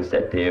 Flannan's ranks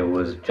that day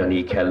was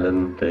Johnny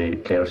Callan, the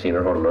Clare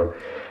senior hurler.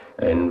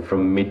 And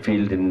from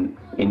midfield in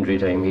injury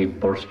time, he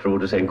burst through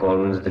the St.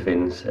 Coleman's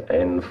defence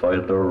and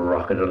fired a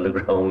rocket on the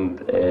ground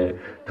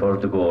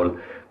towards the goal.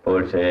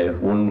 But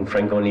one,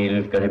 Frank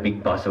O'Neill got a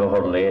big boss of a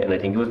hurley, and I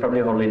think it was probably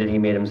a hurley that he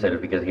made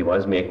himself, because he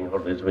was making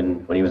hurleys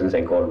when he was in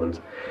St. Coleman's.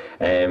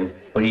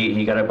 But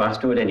he got a boss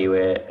to it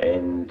anyway,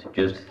 and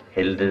just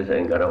held it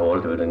and got a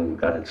hold of it and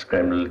got it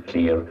scrambled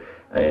clear.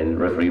 And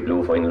referee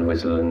blew final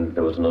whistle, and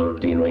there was another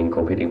Dean Ryan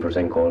Cup hitting for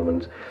St.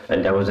 Coleman's.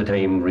 And that was a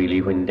time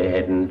really when they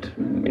hadn't,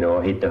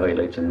 hit the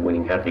highlights and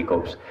winning Hartley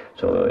Cups.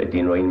 So a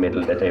Dean Ryan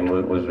medal at that time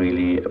was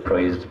really a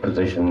prized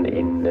position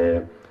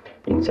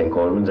in St.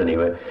 Coleman's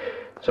anyway.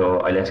 So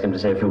I'll ask him to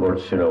say a few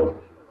words, you know.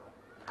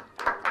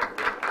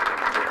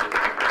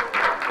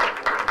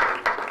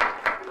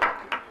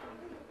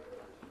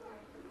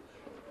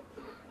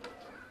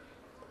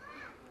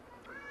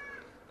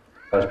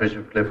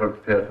 Archbishop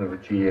Clifford Pearson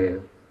of GA,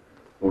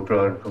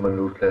 Outran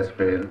Cumanloot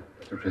Glasvale,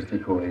 Mr. Christy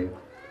Cooney,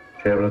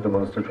 Chairman of the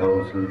Munster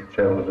Council,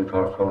 Chairman of the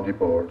Cork County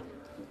Board,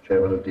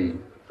 Chairman of the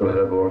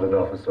Drogheda Board and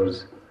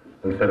officers,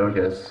 and fellow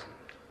guests,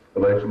 I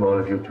welcome all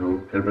of you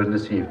to Kilbrin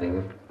this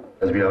evening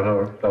as we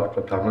honour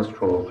Dr. Thomas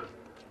Croke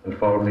and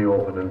formally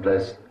open and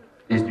bless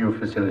these new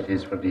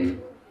facilities for the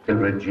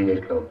Kilbrin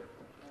GA Club.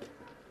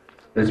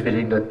 It is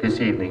fitting that this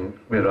evening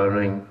we are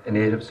honouring a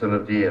native son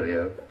of the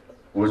area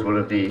who was one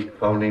of the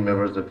founding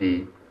members of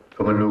the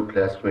Cumanloot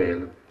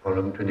Glasvale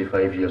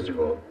 125 years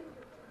ago.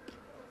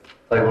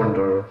 I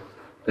wonder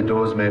that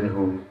those men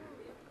who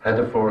had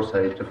the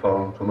foresight to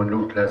found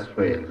Cumanloot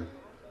Glasvale,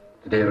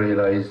 did they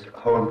realise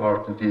how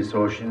important the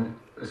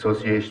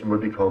association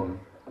would become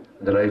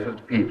in the life of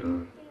the people,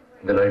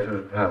 in the life of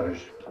a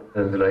parish,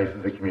 and in the life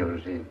of a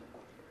community.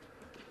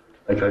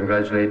 I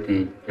congratulate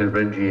the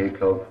Kilbrin GA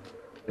Club,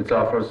 its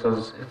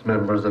officers, its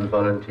members and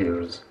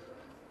volunteers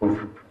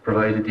who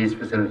provided these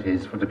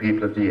facilities for the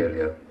people of the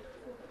area.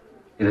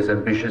 It is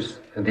ambitious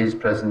in these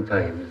present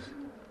times,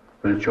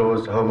 but it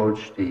shows how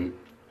much the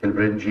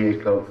Kilbrin GA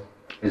Club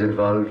is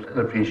involved and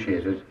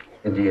appreciated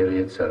in the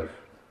area itself.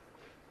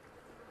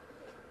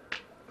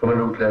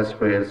 Cumanloot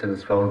Glasvale since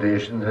its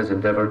foundation has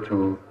endeavoured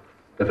to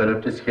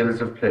develop the skills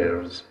of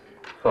players,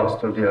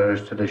 foster the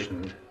Irish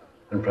tradition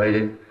and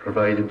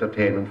provide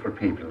entertainment for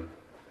people.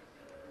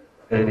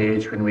 In an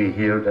age when we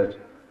hear that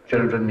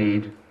children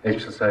need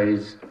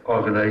exercise,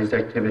 organised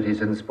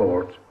activities and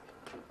sport,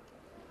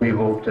 we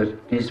hope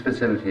that these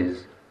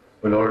facilities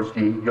will urge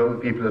the young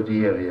people of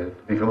the area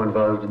to become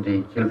involved in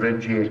the Kilbrin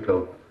GA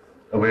Club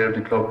and wear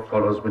the club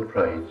colours with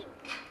pride.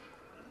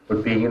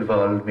 But being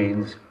involved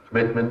means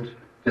commitment,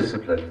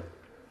 discipline.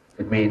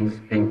 It means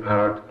being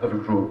part of a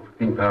group,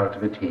 being part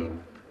of a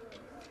team.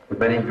 But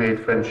many great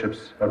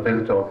friendships are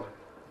built up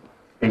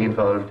being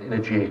involved in a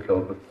GA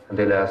club and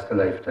they last a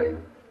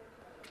lifetime.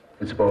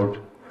 It's about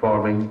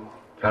forming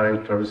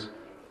characters,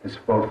 it's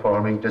about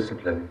forming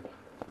discipline,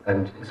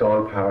 and it's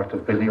all part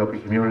of building up a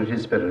community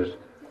spirit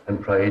and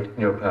pride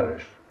in your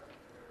parish.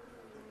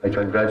 I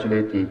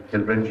congratulate the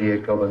Kilbrin GA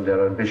Club on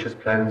their ambitious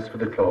plans for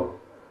the club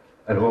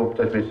and hope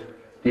that with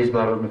these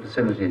modern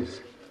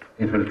facilities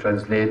it will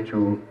translate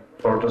to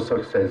further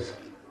success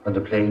on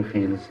the playing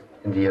fields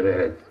in the year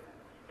ahead.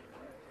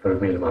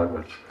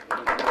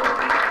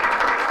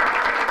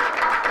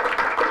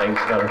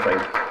 Thanks,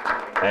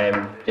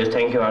 Frank. Just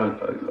thank you all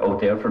out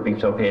there for being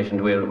so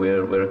patient.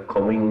 We're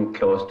coming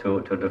close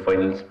to the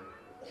final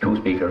two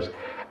speakers.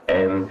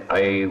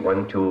 I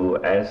want to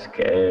ask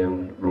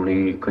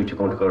Rooney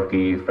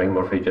Kuichikuntakurki, Frank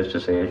Murphy, just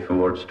to say a few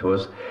words to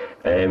us.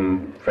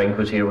 Frank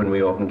was here when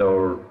we opened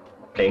our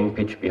playing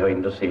pitch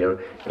behind us here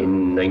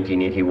in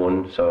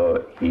 1981,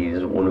 so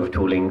he's one of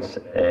two links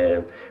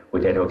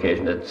with that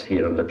occasion that's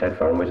here on the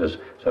platform with us.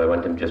 So I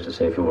want him just to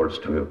say a few words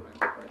to you.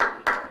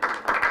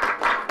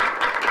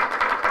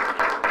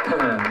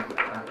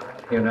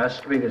 Here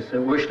asked me is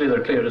wishly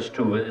the clearest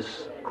too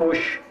is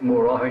kush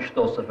murahish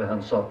dosa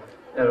behansa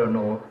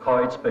no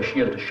kite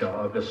special to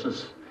shaw agus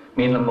is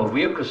meanam of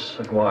weekus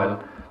a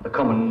while the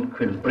common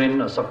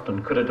Kilbrin a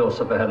soften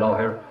kuridosa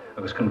behelaher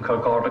agus can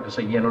cargard agus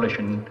a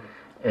yenelishin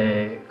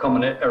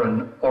common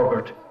an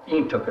orbit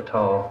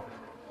intukata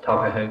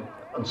takahe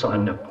and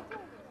sahan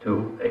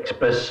to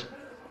express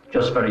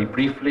just very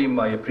briefly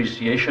my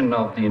appreciation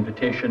of the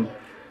invitation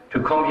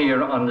to come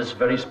here on this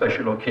very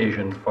special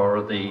occasion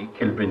for the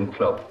Kilbrin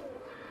Club.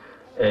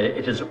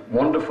 It is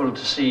wonderful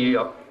to see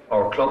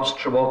our clubs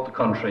throughout the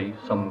country,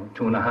 some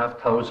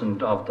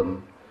 2,500 of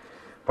them,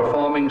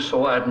 performing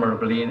so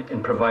admirably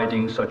in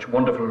providing such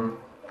wonderful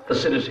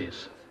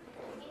facilities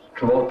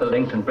throughout the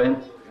length and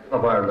breadth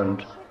of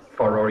Ireland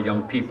for our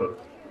young people,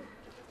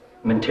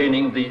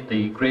 maintaining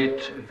the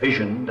great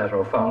vision that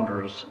our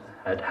founders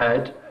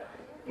had,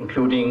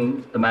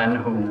 including the man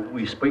who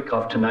we speak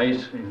of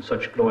tonight in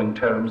such glowing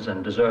terms,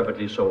 and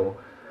deservedly so,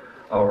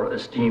 our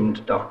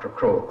esteemed Dr.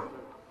 Croke,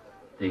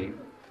 the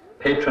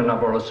patron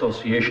of our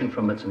association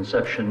from its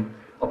inception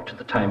up to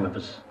the time of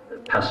his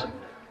passing.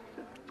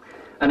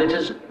 And it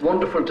is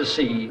wonderful to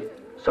see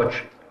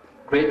such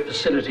great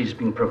facilities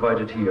being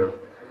provided here.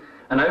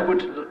 And I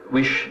would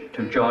wish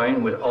to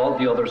join with all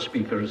the other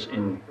speakers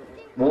in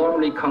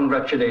warmly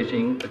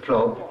congratulating the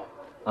club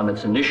on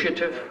its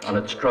initiative, on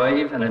its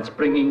drive, and its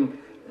bringing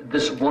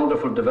this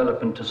wonderful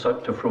development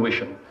to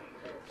fruition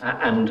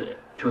and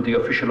to the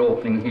official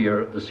opening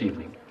here this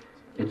evening.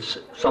 It's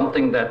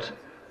something that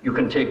you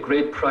can take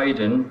great pride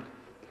in,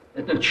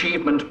 an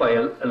achievement by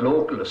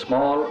a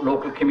small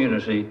local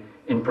community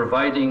in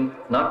providing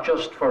not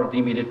just for the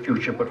immediate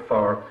future but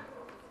for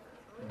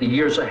the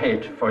years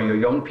ahead for your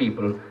young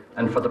people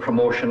and for the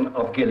promotion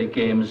of Gaelic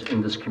games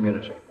in this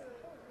community.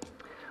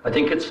 I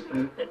think it's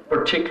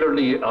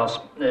particularly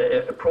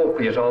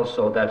appropriate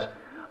also that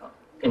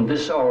in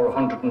this our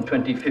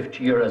 125th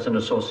year as an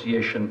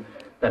association,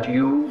 that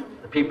you,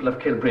 the people of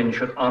Kilbrin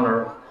should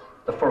honour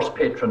the first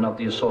patron of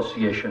the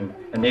association,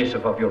 a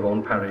native of your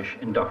own parish,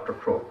 in Dr.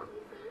 Croke.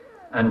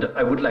 And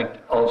I would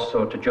like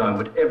also to join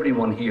with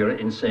everyone here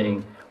in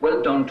saying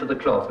well done to the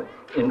club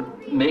in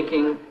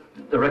making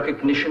the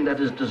recognition that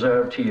is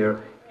deserved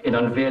here in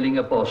unveiling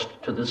a bust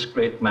to this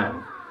great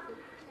man.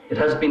 It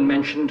has been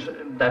mentioned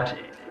that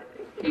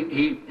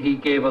he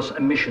gave us a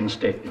mission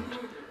statement.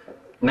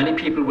 Many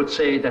people would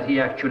say that he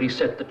actually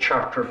set the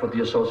charter for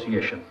the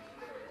association.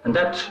 And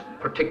that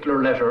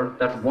particular letter,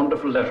 that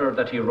wonderful letter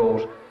that he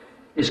wrote,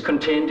 is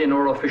contained in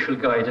our official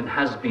guide and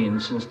has been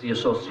since the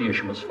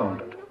association was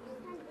founded.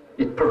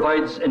 It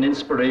provides an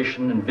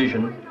inspiration and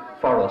vision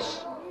for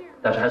us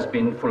that has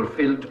been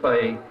fulfilled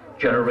by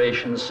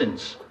generations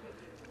since,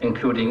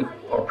 including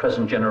our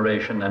present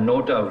generation, and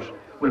no doubt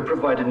will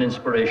provide an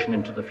inspiration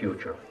into the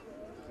future.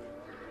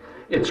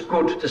 It's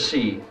good to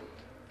see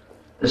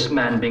this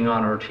man being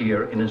honoured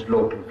here in his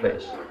local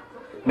place.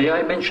 May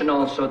I mention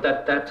also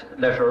that that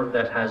letter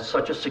that has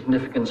such a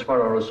significance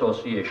for our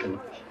association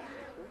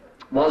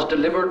was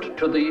delivered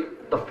to the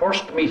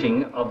first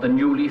meeting of the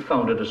newly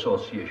founded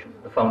association.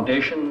 The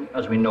foundation,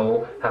 as we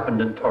know,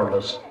 happened in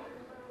Thurles.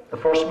 The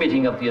first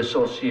meeting of the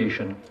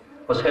association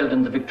was held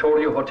in the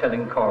Victoria Hotel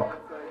in Cork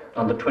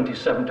on the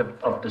 27th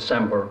of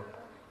December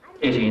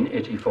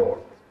 1884.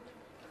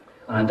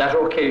 And on that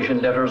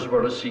occasion, letters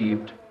were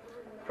received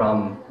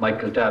from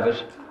Michael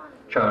Davitt,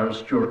 Charles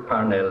Stewart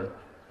Parnell,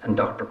 and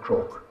Dr.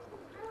 Croke.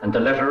 And the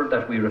letter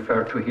that we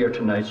refer to here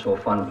tonight so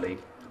fondly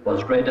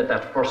was read at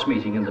that first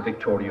meeting in the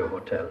Victoria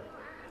Hotel.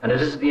 And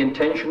it is the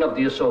intention of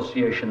the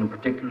association, and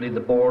particularly the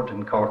board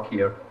in Cork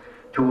here,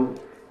 to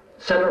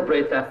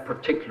celebrate that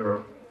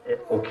particular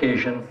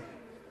occasion,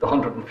 the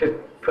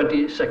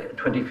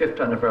 125th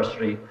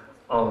anniversary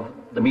of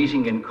the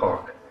meeting in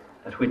Cork,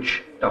 at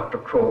which Dr.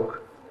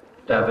 Croke,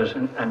 Davitt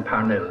and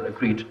Parnell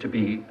agreed to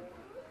be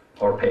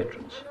our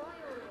patrons.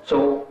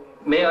 So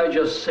may I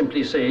just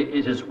simply say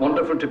it is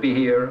wonderful to be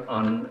here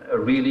on a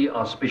really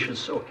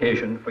auspicious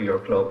occasion for your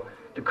club,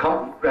 to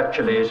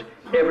congratulate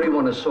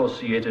everyone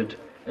associated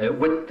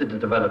with the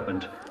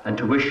development, and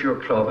to wish your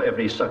club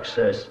every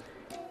success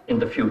in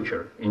the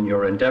future, in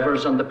your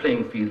endeavours on the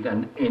playing field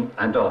and in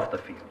and off the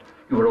field.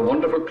 You are a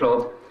wonderful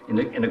club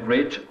in a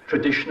great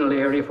traditional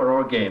area for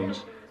our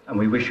games, and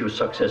we wish you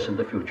success in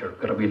the future.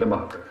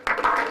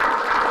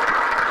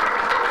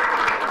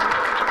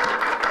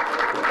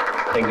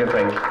 Thank you,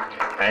 Frank.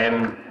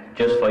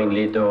 Just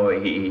finally, though,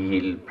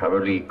 he'll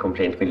probably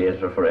complain to me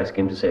later for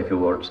asking him to say a few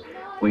words.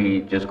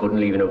 We just couldn't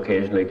leave an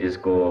occasion like this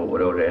go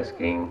without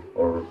asking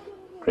our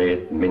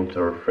great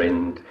mentor,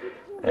 friend,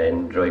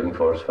 and driving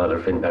force, Father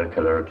Finn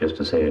Barkeller, just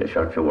to say a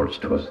short few words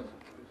to us.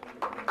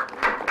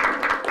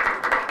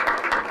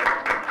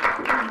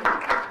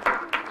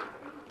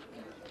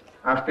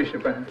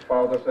 Archbishop and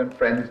fathers and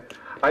friends,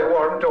 I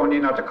warned Tony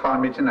not to call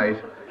me tonight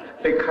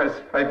because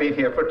I've been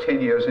here for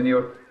 10 years and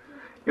you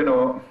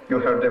know, you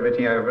heard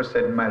everything I ever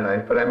said in my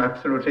life, but I'm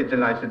absolutely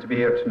delighted to be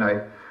here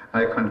tonight.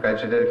 I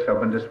congratulate the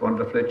club on this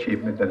wonderful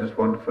achievement and this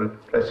wonderful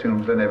dressing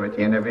rooms and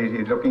everything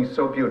looking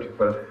so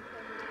beautiful.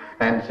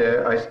 And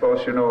I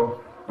suppose, you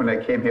know, when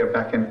I came here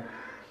back in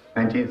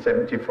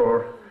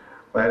 1974,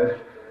 well,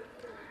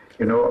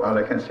 you know, all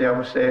I can say, I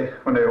would say,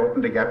 when I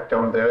opened the gap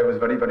down there, I was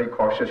very, very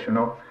cautious, you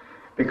know,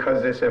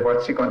 because they said,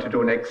 what's he going to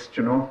do next,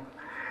 you know?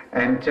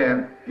 And,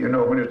 you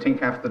know, when you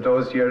think after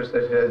those years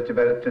that it has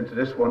developed into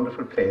this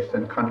wonderful place,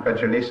 and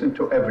congratulations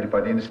to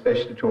everybody, and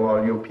especially to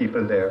all you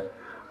people there.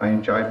 I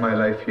enjoyed my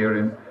life here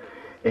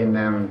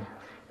in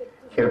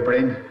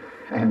Kilbrin,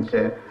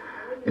 and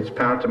it's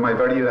part of my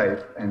very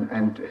life.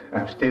 And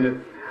I'm still,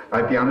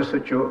 I'll be honest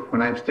with you,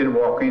 when I'm still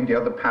walking the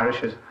other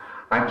parishes,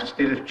 I'm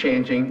still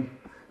changing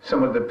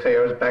some of the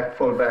players back,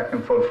 full back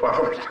and full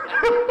forward.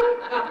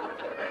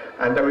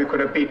 And then we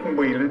could have beaten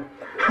Whelan.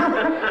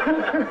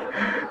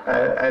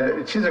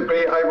 It is a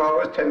great, I'm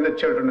always telling the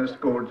children in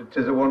school, it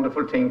is a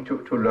wonderful thing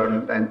to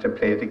learn and to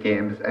play the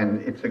games,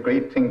 and it's a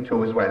great thing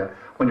too as well.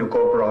 When you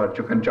go abroad,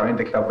 you can join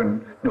the club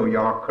in New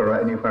York or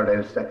anywhere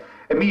else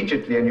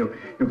immediately, and you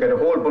get a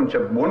whole bunch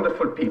of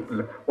wonderful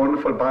people,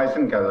 wonderful boys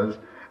and girls,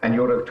 and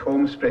you're at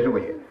home straight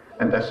away.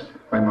 And that's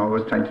why I'm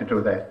always trying to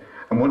do that.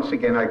 And once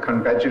again, I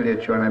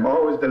congratulate you, and I'm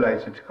always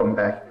delighted to come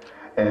back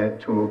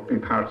to be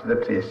part of the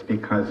place,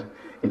 because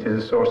it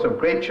is a source of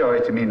great joy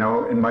to me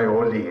now in my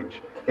old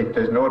age.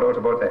 There's no doubt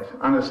about that.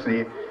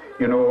 Honestly,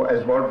 you know,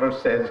 as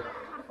Wordsworth says,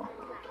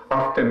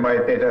 often my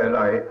bed I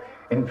lie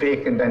in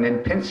vacant and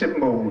in pensive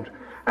mood,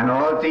 and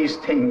all these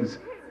things,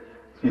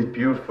 these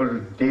beautiful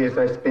days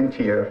I spent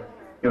here,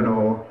 you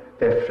know,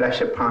 they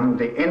flash upon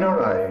the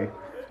inner eye,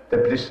 the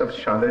bliss of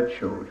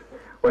solitude.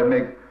 Well,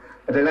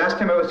 the last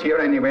time I was here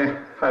anyway,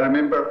 I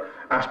remember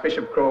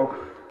Archbishop Croke,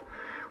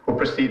 who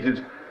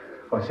preceded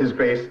was His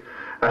Grace,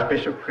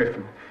 Archbishop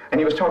Griffin, and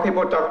he was talking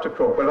about Dr.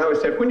 Croke. Well, I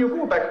was said, when you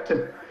go back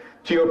to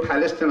your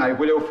palace tonight,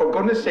 will you, for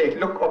goodness sake,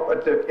 look up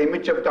at the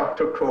image of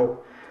Dr.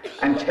 Croke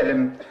and tell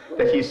him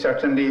that he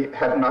certainly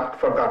had not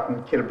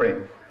forgotten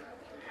Kilbrin.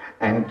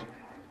 And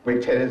we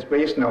tell His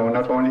Grace now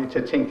not only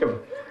to think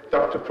of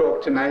Dr.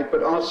 Croak tonight,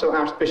 but also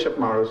Archbishop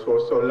Morris, who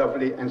was so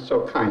lovely and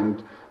so kind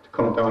to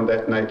come down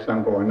that night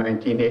in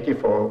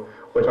 1984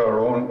 with our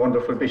own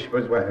wonderful bishop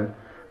as well,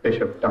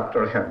 Bishop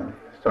Dr. Heron.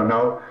 So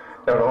now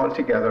they're all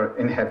together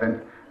in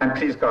heaven, and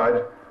please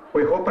God,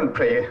 we hope and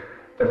pray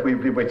that we'll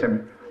be with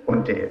him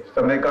one day.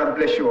 So may God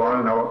bless you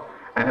all now,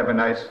 and have a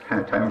nice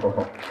time go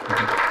home.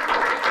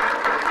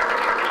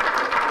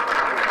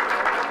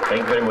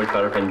 Thank you very much,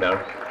 Father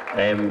Finbar.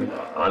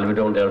 All of you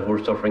down there who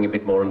are suffering a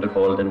bit more in the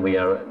cold than we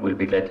are, will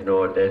be glad to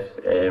know that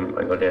I'm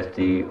going to ask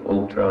the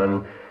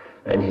Outron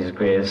and His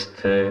Grace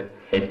to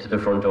head to the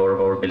front door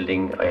of our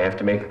building. I have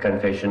to make a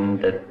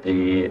confession that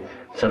the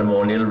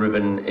ceremonial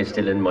ribbon is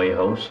still in my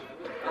house.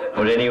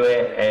 But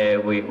anyway,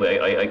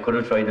 I could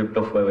have tried to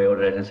bluff my way out of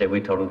that and say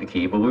we turn the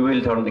key, but we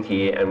will turn the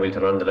key and we'll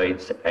turn on the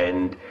lights,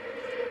 and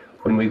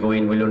when we go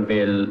in, we'll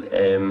unveil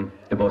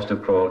the bust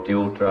of Croak. The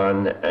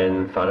Outron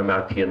and Father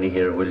Mark Tierney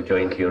here will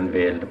jointly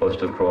unveil the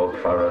bust of Croak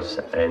for us,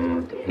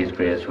 and His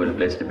Grace will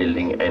bless the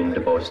building and the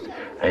bust.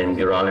 And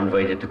you're all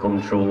invited to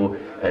come through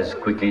as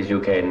quickly as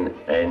you can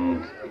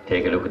and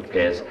take a look at the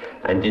place.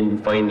 And then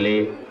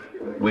finally,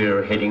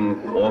 we're heading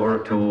over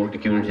to the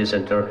community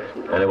centre,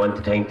 and I want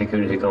to thank the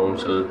community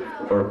council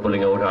for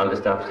pulling out all the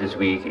stops this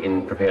week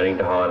in preparing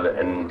the hall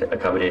and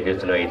accommodating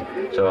us tonight.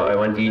 So I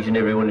want each and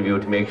every one of you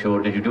to make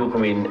sure that you do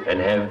come in and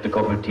have the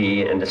cup of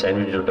tea and the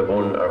sandwich or the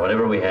bun or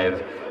whatever we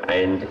have,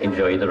 and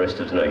enjoy the rest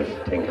of the night.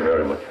 Thank you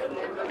very much.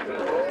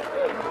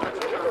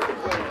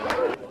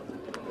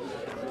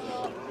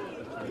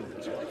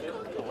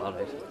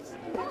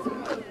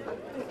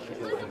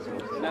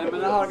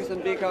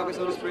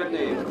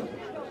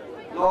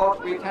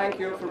 Lord, we thank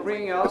you for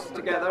bringing us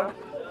together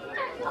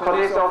for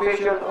this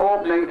official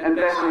opening and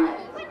blessing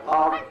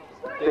of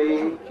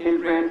the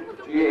Kilbrin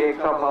GAA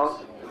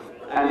Clubhouse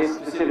and its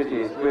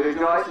facilities. We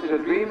rejoice that a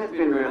dream has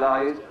been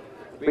realised.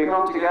 We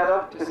come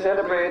together to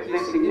celebrate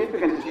this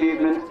significant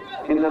achievement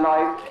in the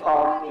life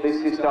of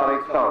this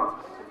historic club.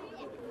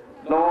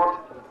 Lord,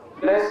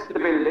 bless the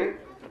building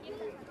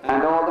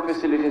and all the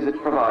facilities it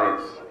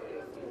provides.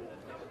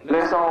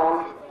 Bless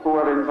all who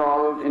are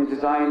involved in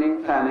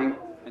designing, planning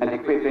and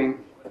equipping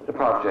the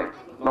project.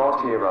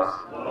 Lord, hear us.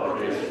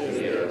 Lord,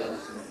 hear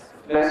us.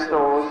 Bless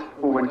those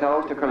who went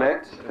out to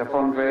collect, to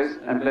fundraise,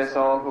 and bless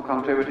all who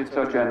contributed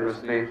so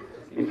generously,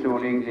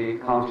 including the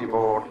county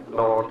board.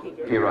 Lord,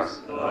 hear us.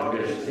 Lord,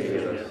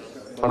 hear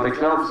us. For the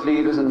club's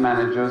leaders and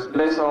managers,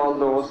 bless all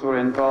those who are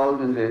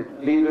involved in the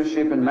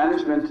leadership and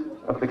management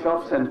of the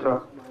club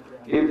centre.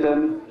 Give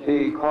them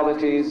the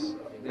qualities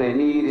they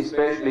need,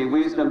 especially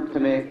wisdom to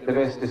make the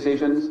best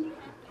decisions,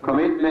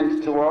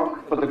 commitment to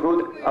work for the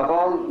good of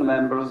all the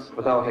members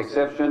without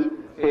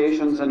exception,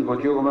 patience and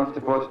good humour to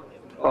put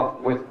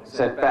up with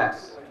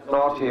setbacks.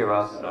 Lord, hear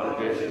us.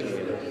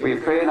 We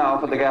pray now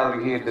for the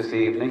gathering here this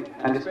evening,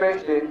 and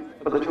especially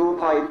for the two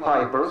Pied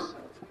Pipers,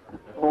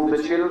 whom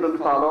the children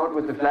followed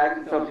with the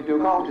flags of 32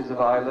 counties of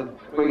Ireland,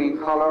 bringing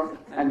colour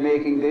and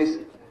making this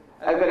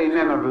a very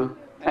memorable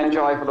and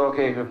joyful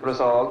occasion for us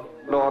all.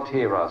 Lord,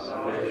 hear us.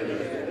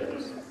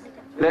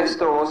 Bless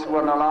those who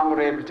are no longer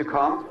able to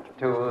come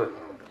to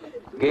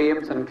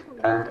games and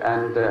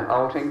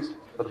outings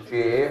for the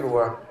GAA who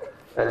are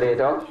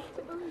laid up.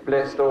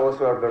 Bless those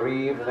who are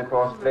bereaved, and of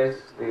course bless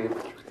the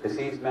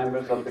deceased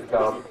members of the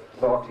club.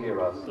 Lord,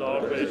 hear us.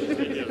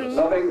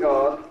 Loving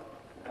God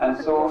and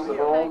source of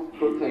all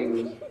good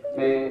things,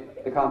 may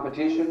the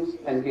competitions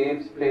and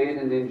games played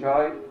and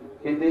enjoyed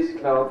in this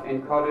club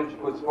encourage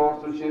good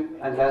sportsmanship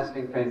and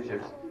lasting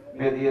friendships.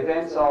 May the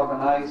events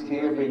organised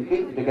here bring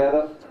people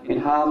together in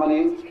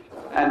harmony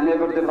and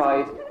never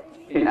divide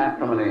in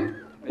acrimony.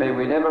 May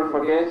we never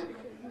forget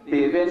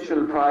the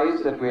eventual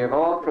prize that we have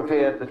all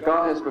prepared, that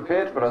God has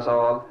prepared for us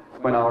all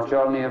when our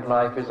journey of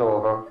life is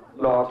over.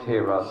 Lord,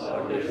 hear us.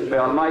 May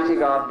Almighty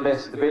God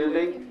bless the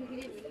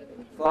building,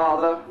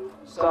 Father,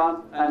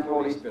 Son, and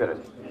Holy Spirit.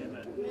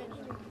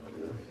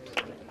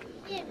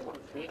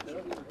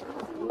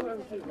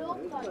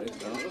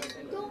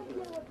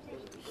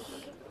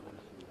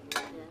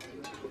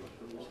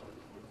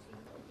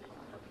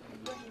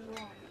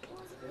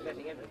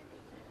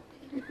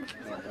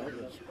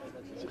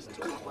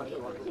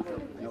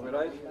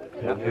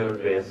 Thank you,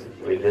 Grace.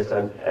 We'll just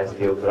ask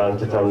the Outron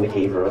to turn the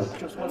key for us.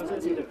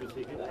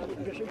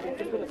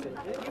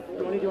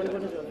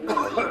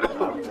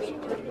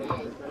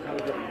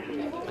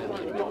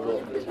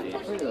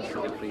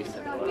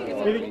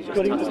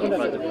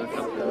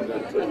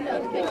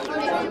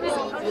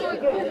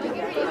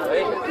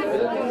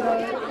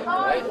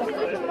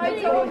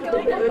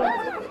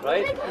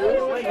 Right?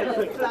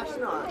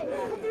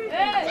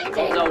 It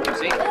comes out, you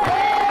see.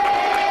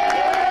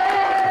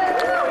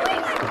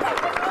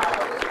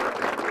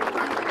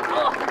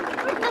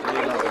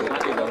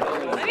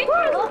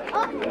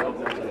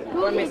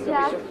 We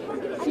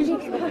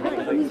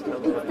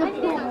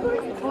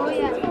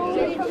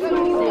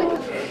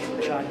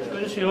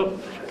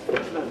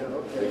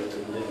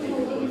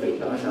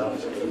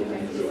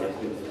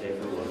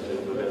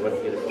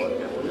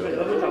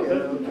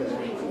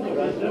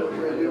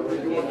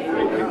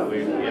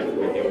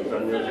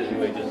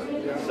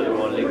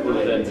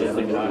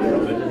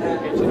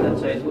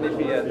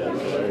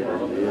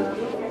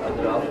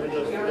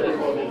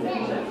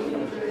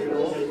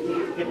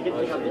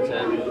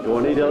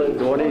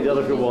Don't need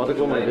if you want to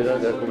come and do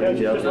that. They're coming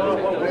here.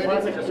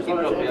 Just keep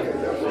it up here.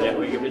 Yeah,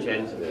 we give it a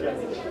chance.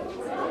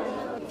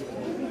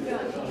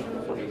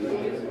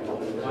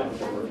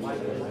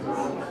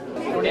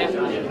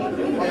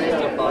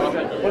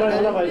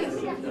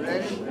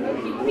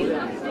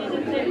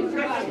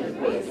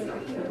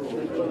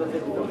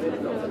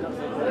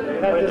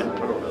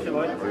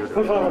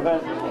 Come forward,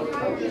 Ben.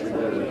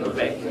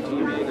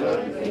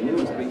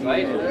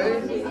 Right.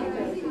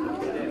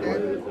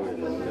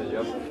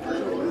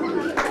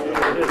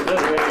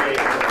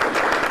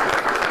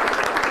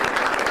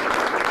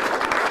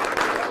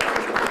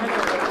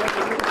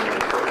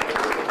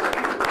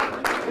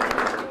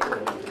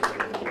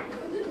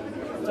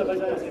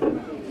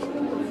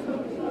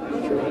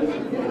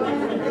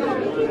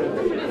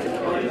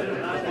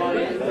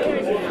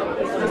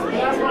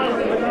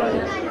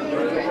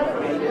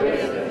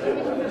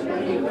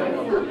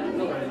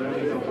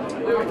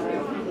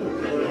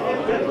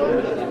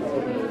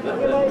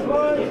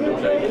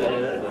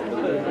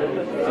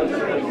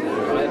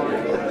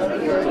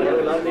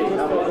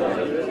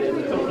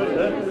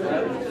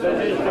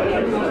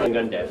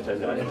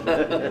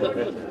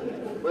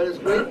 Well, it's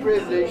a great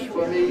privilege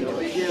for me to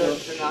be here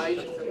tonight.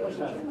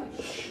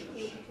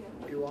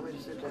 You want me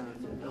to sit down?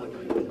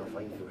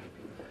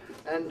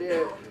 And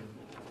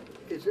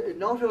it's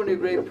not only a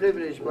great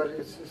privilege, but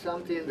it's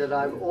something that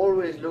I've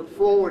always looked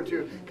forward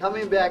to,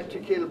 coming back to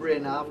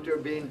Kilbrin after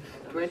being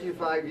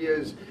 25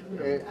 years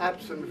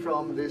absent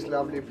from this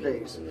lovely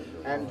place.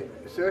 And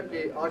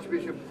certainly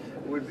Archbishop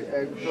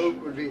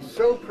Coke would be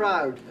so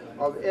proud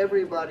of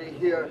everybody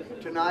here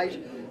tonight,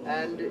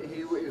 and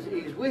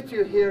he's with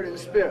you here in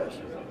spirit.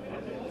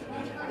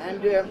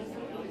 And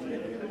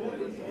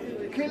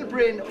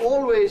Kilbrin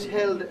always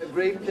held a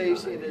great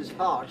place in his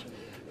heart.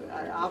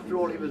 After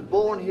all, he was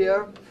born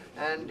here,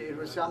 and it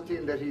was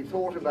something that he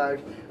thought about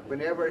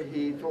whenever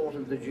he thought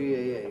of the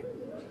GAA.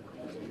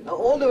 Now,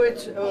 although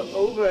it's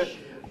over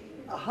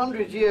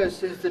 100 years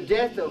since the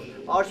death of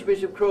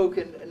Archbishop Croke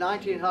in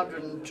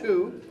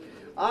 1902,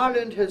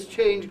 Ireland has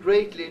changed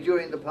greatly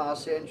during the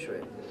past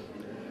century.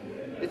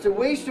 It's a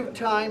waste of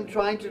time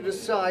trying to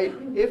decide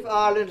if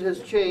Ireland has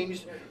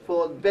changed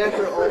for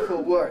better or for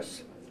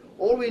worse.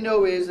 All we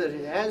know is that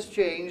it has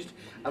changed,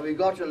 and we've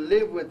got to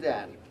live with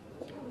that.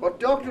 What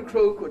Dr.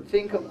 Croke would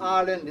think of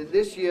Ireland in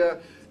this year,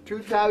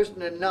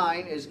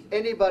 2009, is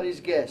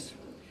anybody's guess.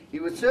 He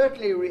would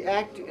certainly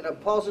react in a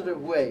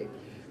positive way.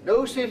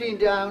 No sitting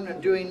down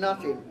and doing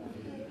nothing.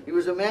 He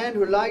was a man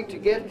who liked to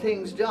get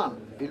things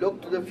done. He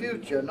looked to the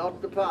future,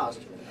 not the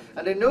past.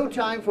 And in no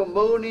time for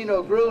moaning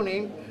or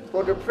groaning,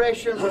 for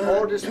depression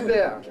or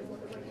despair.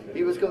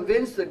 He was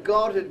convinced that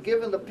God had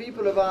given the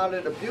people of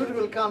Ireland a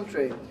beautiful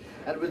country,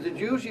 and it was the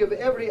duty of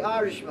every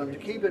Irishman to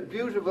keep it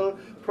beautiful,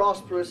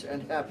 prosperous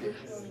and happy.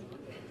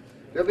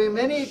 There have been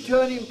many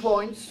turning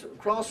points,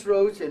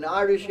 crossroads in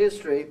Irish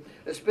history,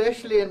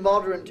 especially in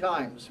modern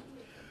times.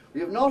 We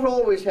have not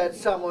always had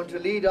someone to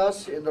lead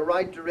us in the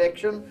right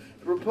direction,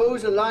 to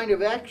propose a line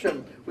of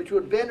action which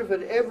would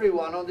benefit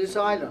everyone on this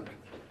island.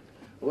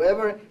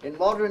 However, in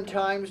modern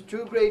times,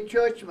 two great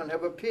churchmen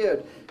have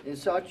appeared in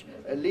such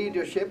a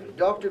leadership,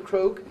 Dr.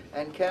 Croke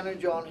and Canon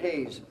John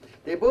Hayes.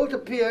 They both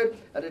appeared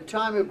at a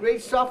time of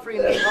great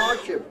suffering and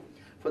hardship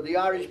for the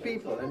Irish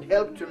people and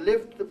helped to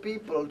lift the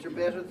people to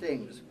better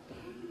things.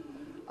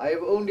 I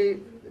have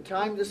only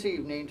time this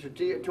evening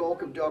to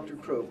talk of Dr.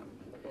 Croke.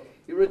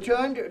 He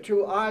returned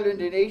to Ireland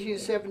in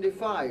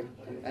 1875,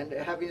 and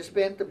having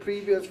spent the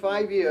previous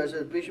 5 years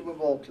as Bishop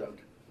of Auckland.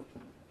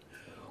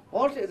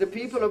 What the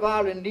people of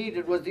Ireland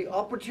needed was the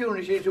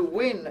opportunity to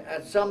win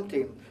at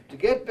something, to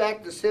get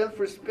back the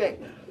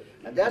self-respect,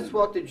 and that's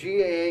what the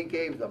GAA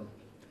gave them.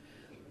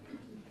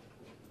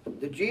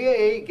 The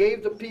GAA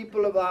gave the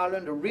people of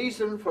Ireland a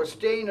reason for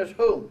staying at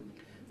home,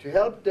 to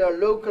help their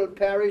local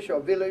parish or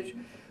village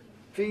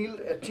field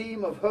a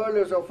team of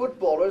hurlers or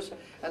footballers,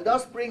 and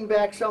thus bring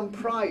back some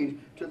pride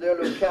to their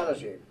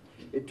locality.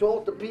 It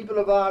taught the people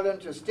of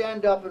Ireland to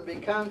stand up and be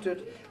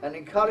counted, and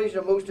encouraged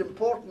the most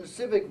important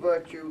civic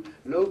virtue,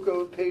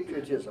 local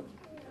patriotism.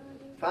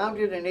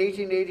 Founded in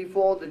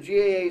 1884, the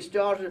GAA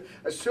started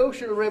a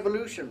social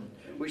revolution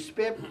which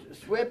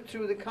swept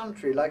through the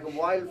country like a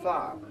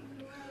wildfire.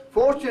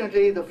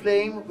 Fortunately, the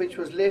flame, which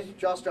was lit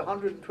just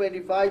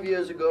 125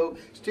 years ago,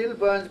 still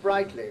burns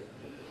brightly.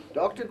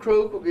 Dr.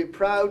 Croke will be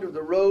proud of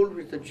the role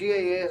which the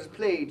GAA has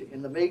played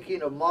in the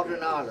making of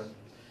modern Ireland.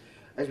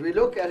 As we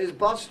look at his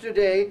bust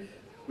today,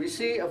 we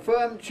see a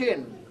firm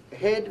chin, a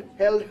head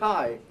held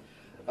high,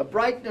 a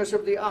brightness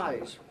of the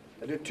eyes,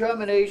 a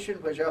determination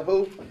which I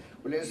hope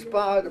will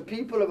inspire the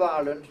people of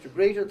Ireland to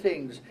greater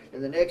things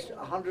in the next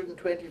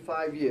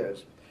 125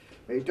 years.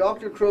 May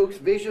Dr. Croke's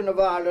vision of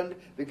Ireland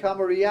become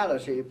a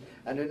reality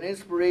and an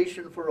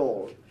inspiration for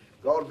all.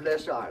 God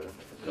bless Ireland.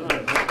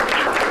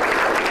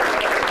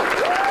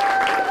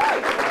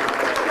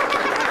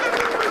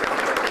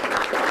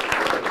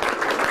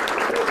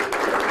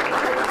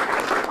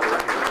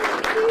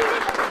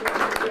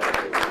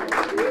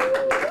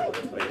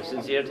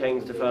 sincere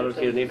thanks to Father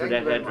Tierney for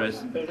that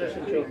address.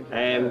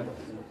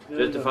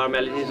 Just the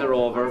formalities are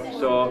over,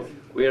 so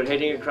we are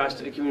heading across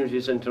to the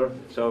community centre,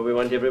 so we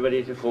want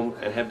everybody to come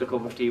and have the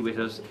cup of tea with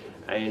us,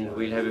 and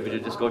we'll have a bit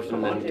of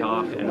discussion and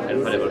talk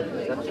and whatever.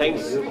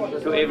 Thanks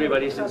to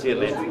everybody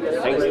sincerely.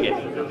 Thanks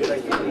again.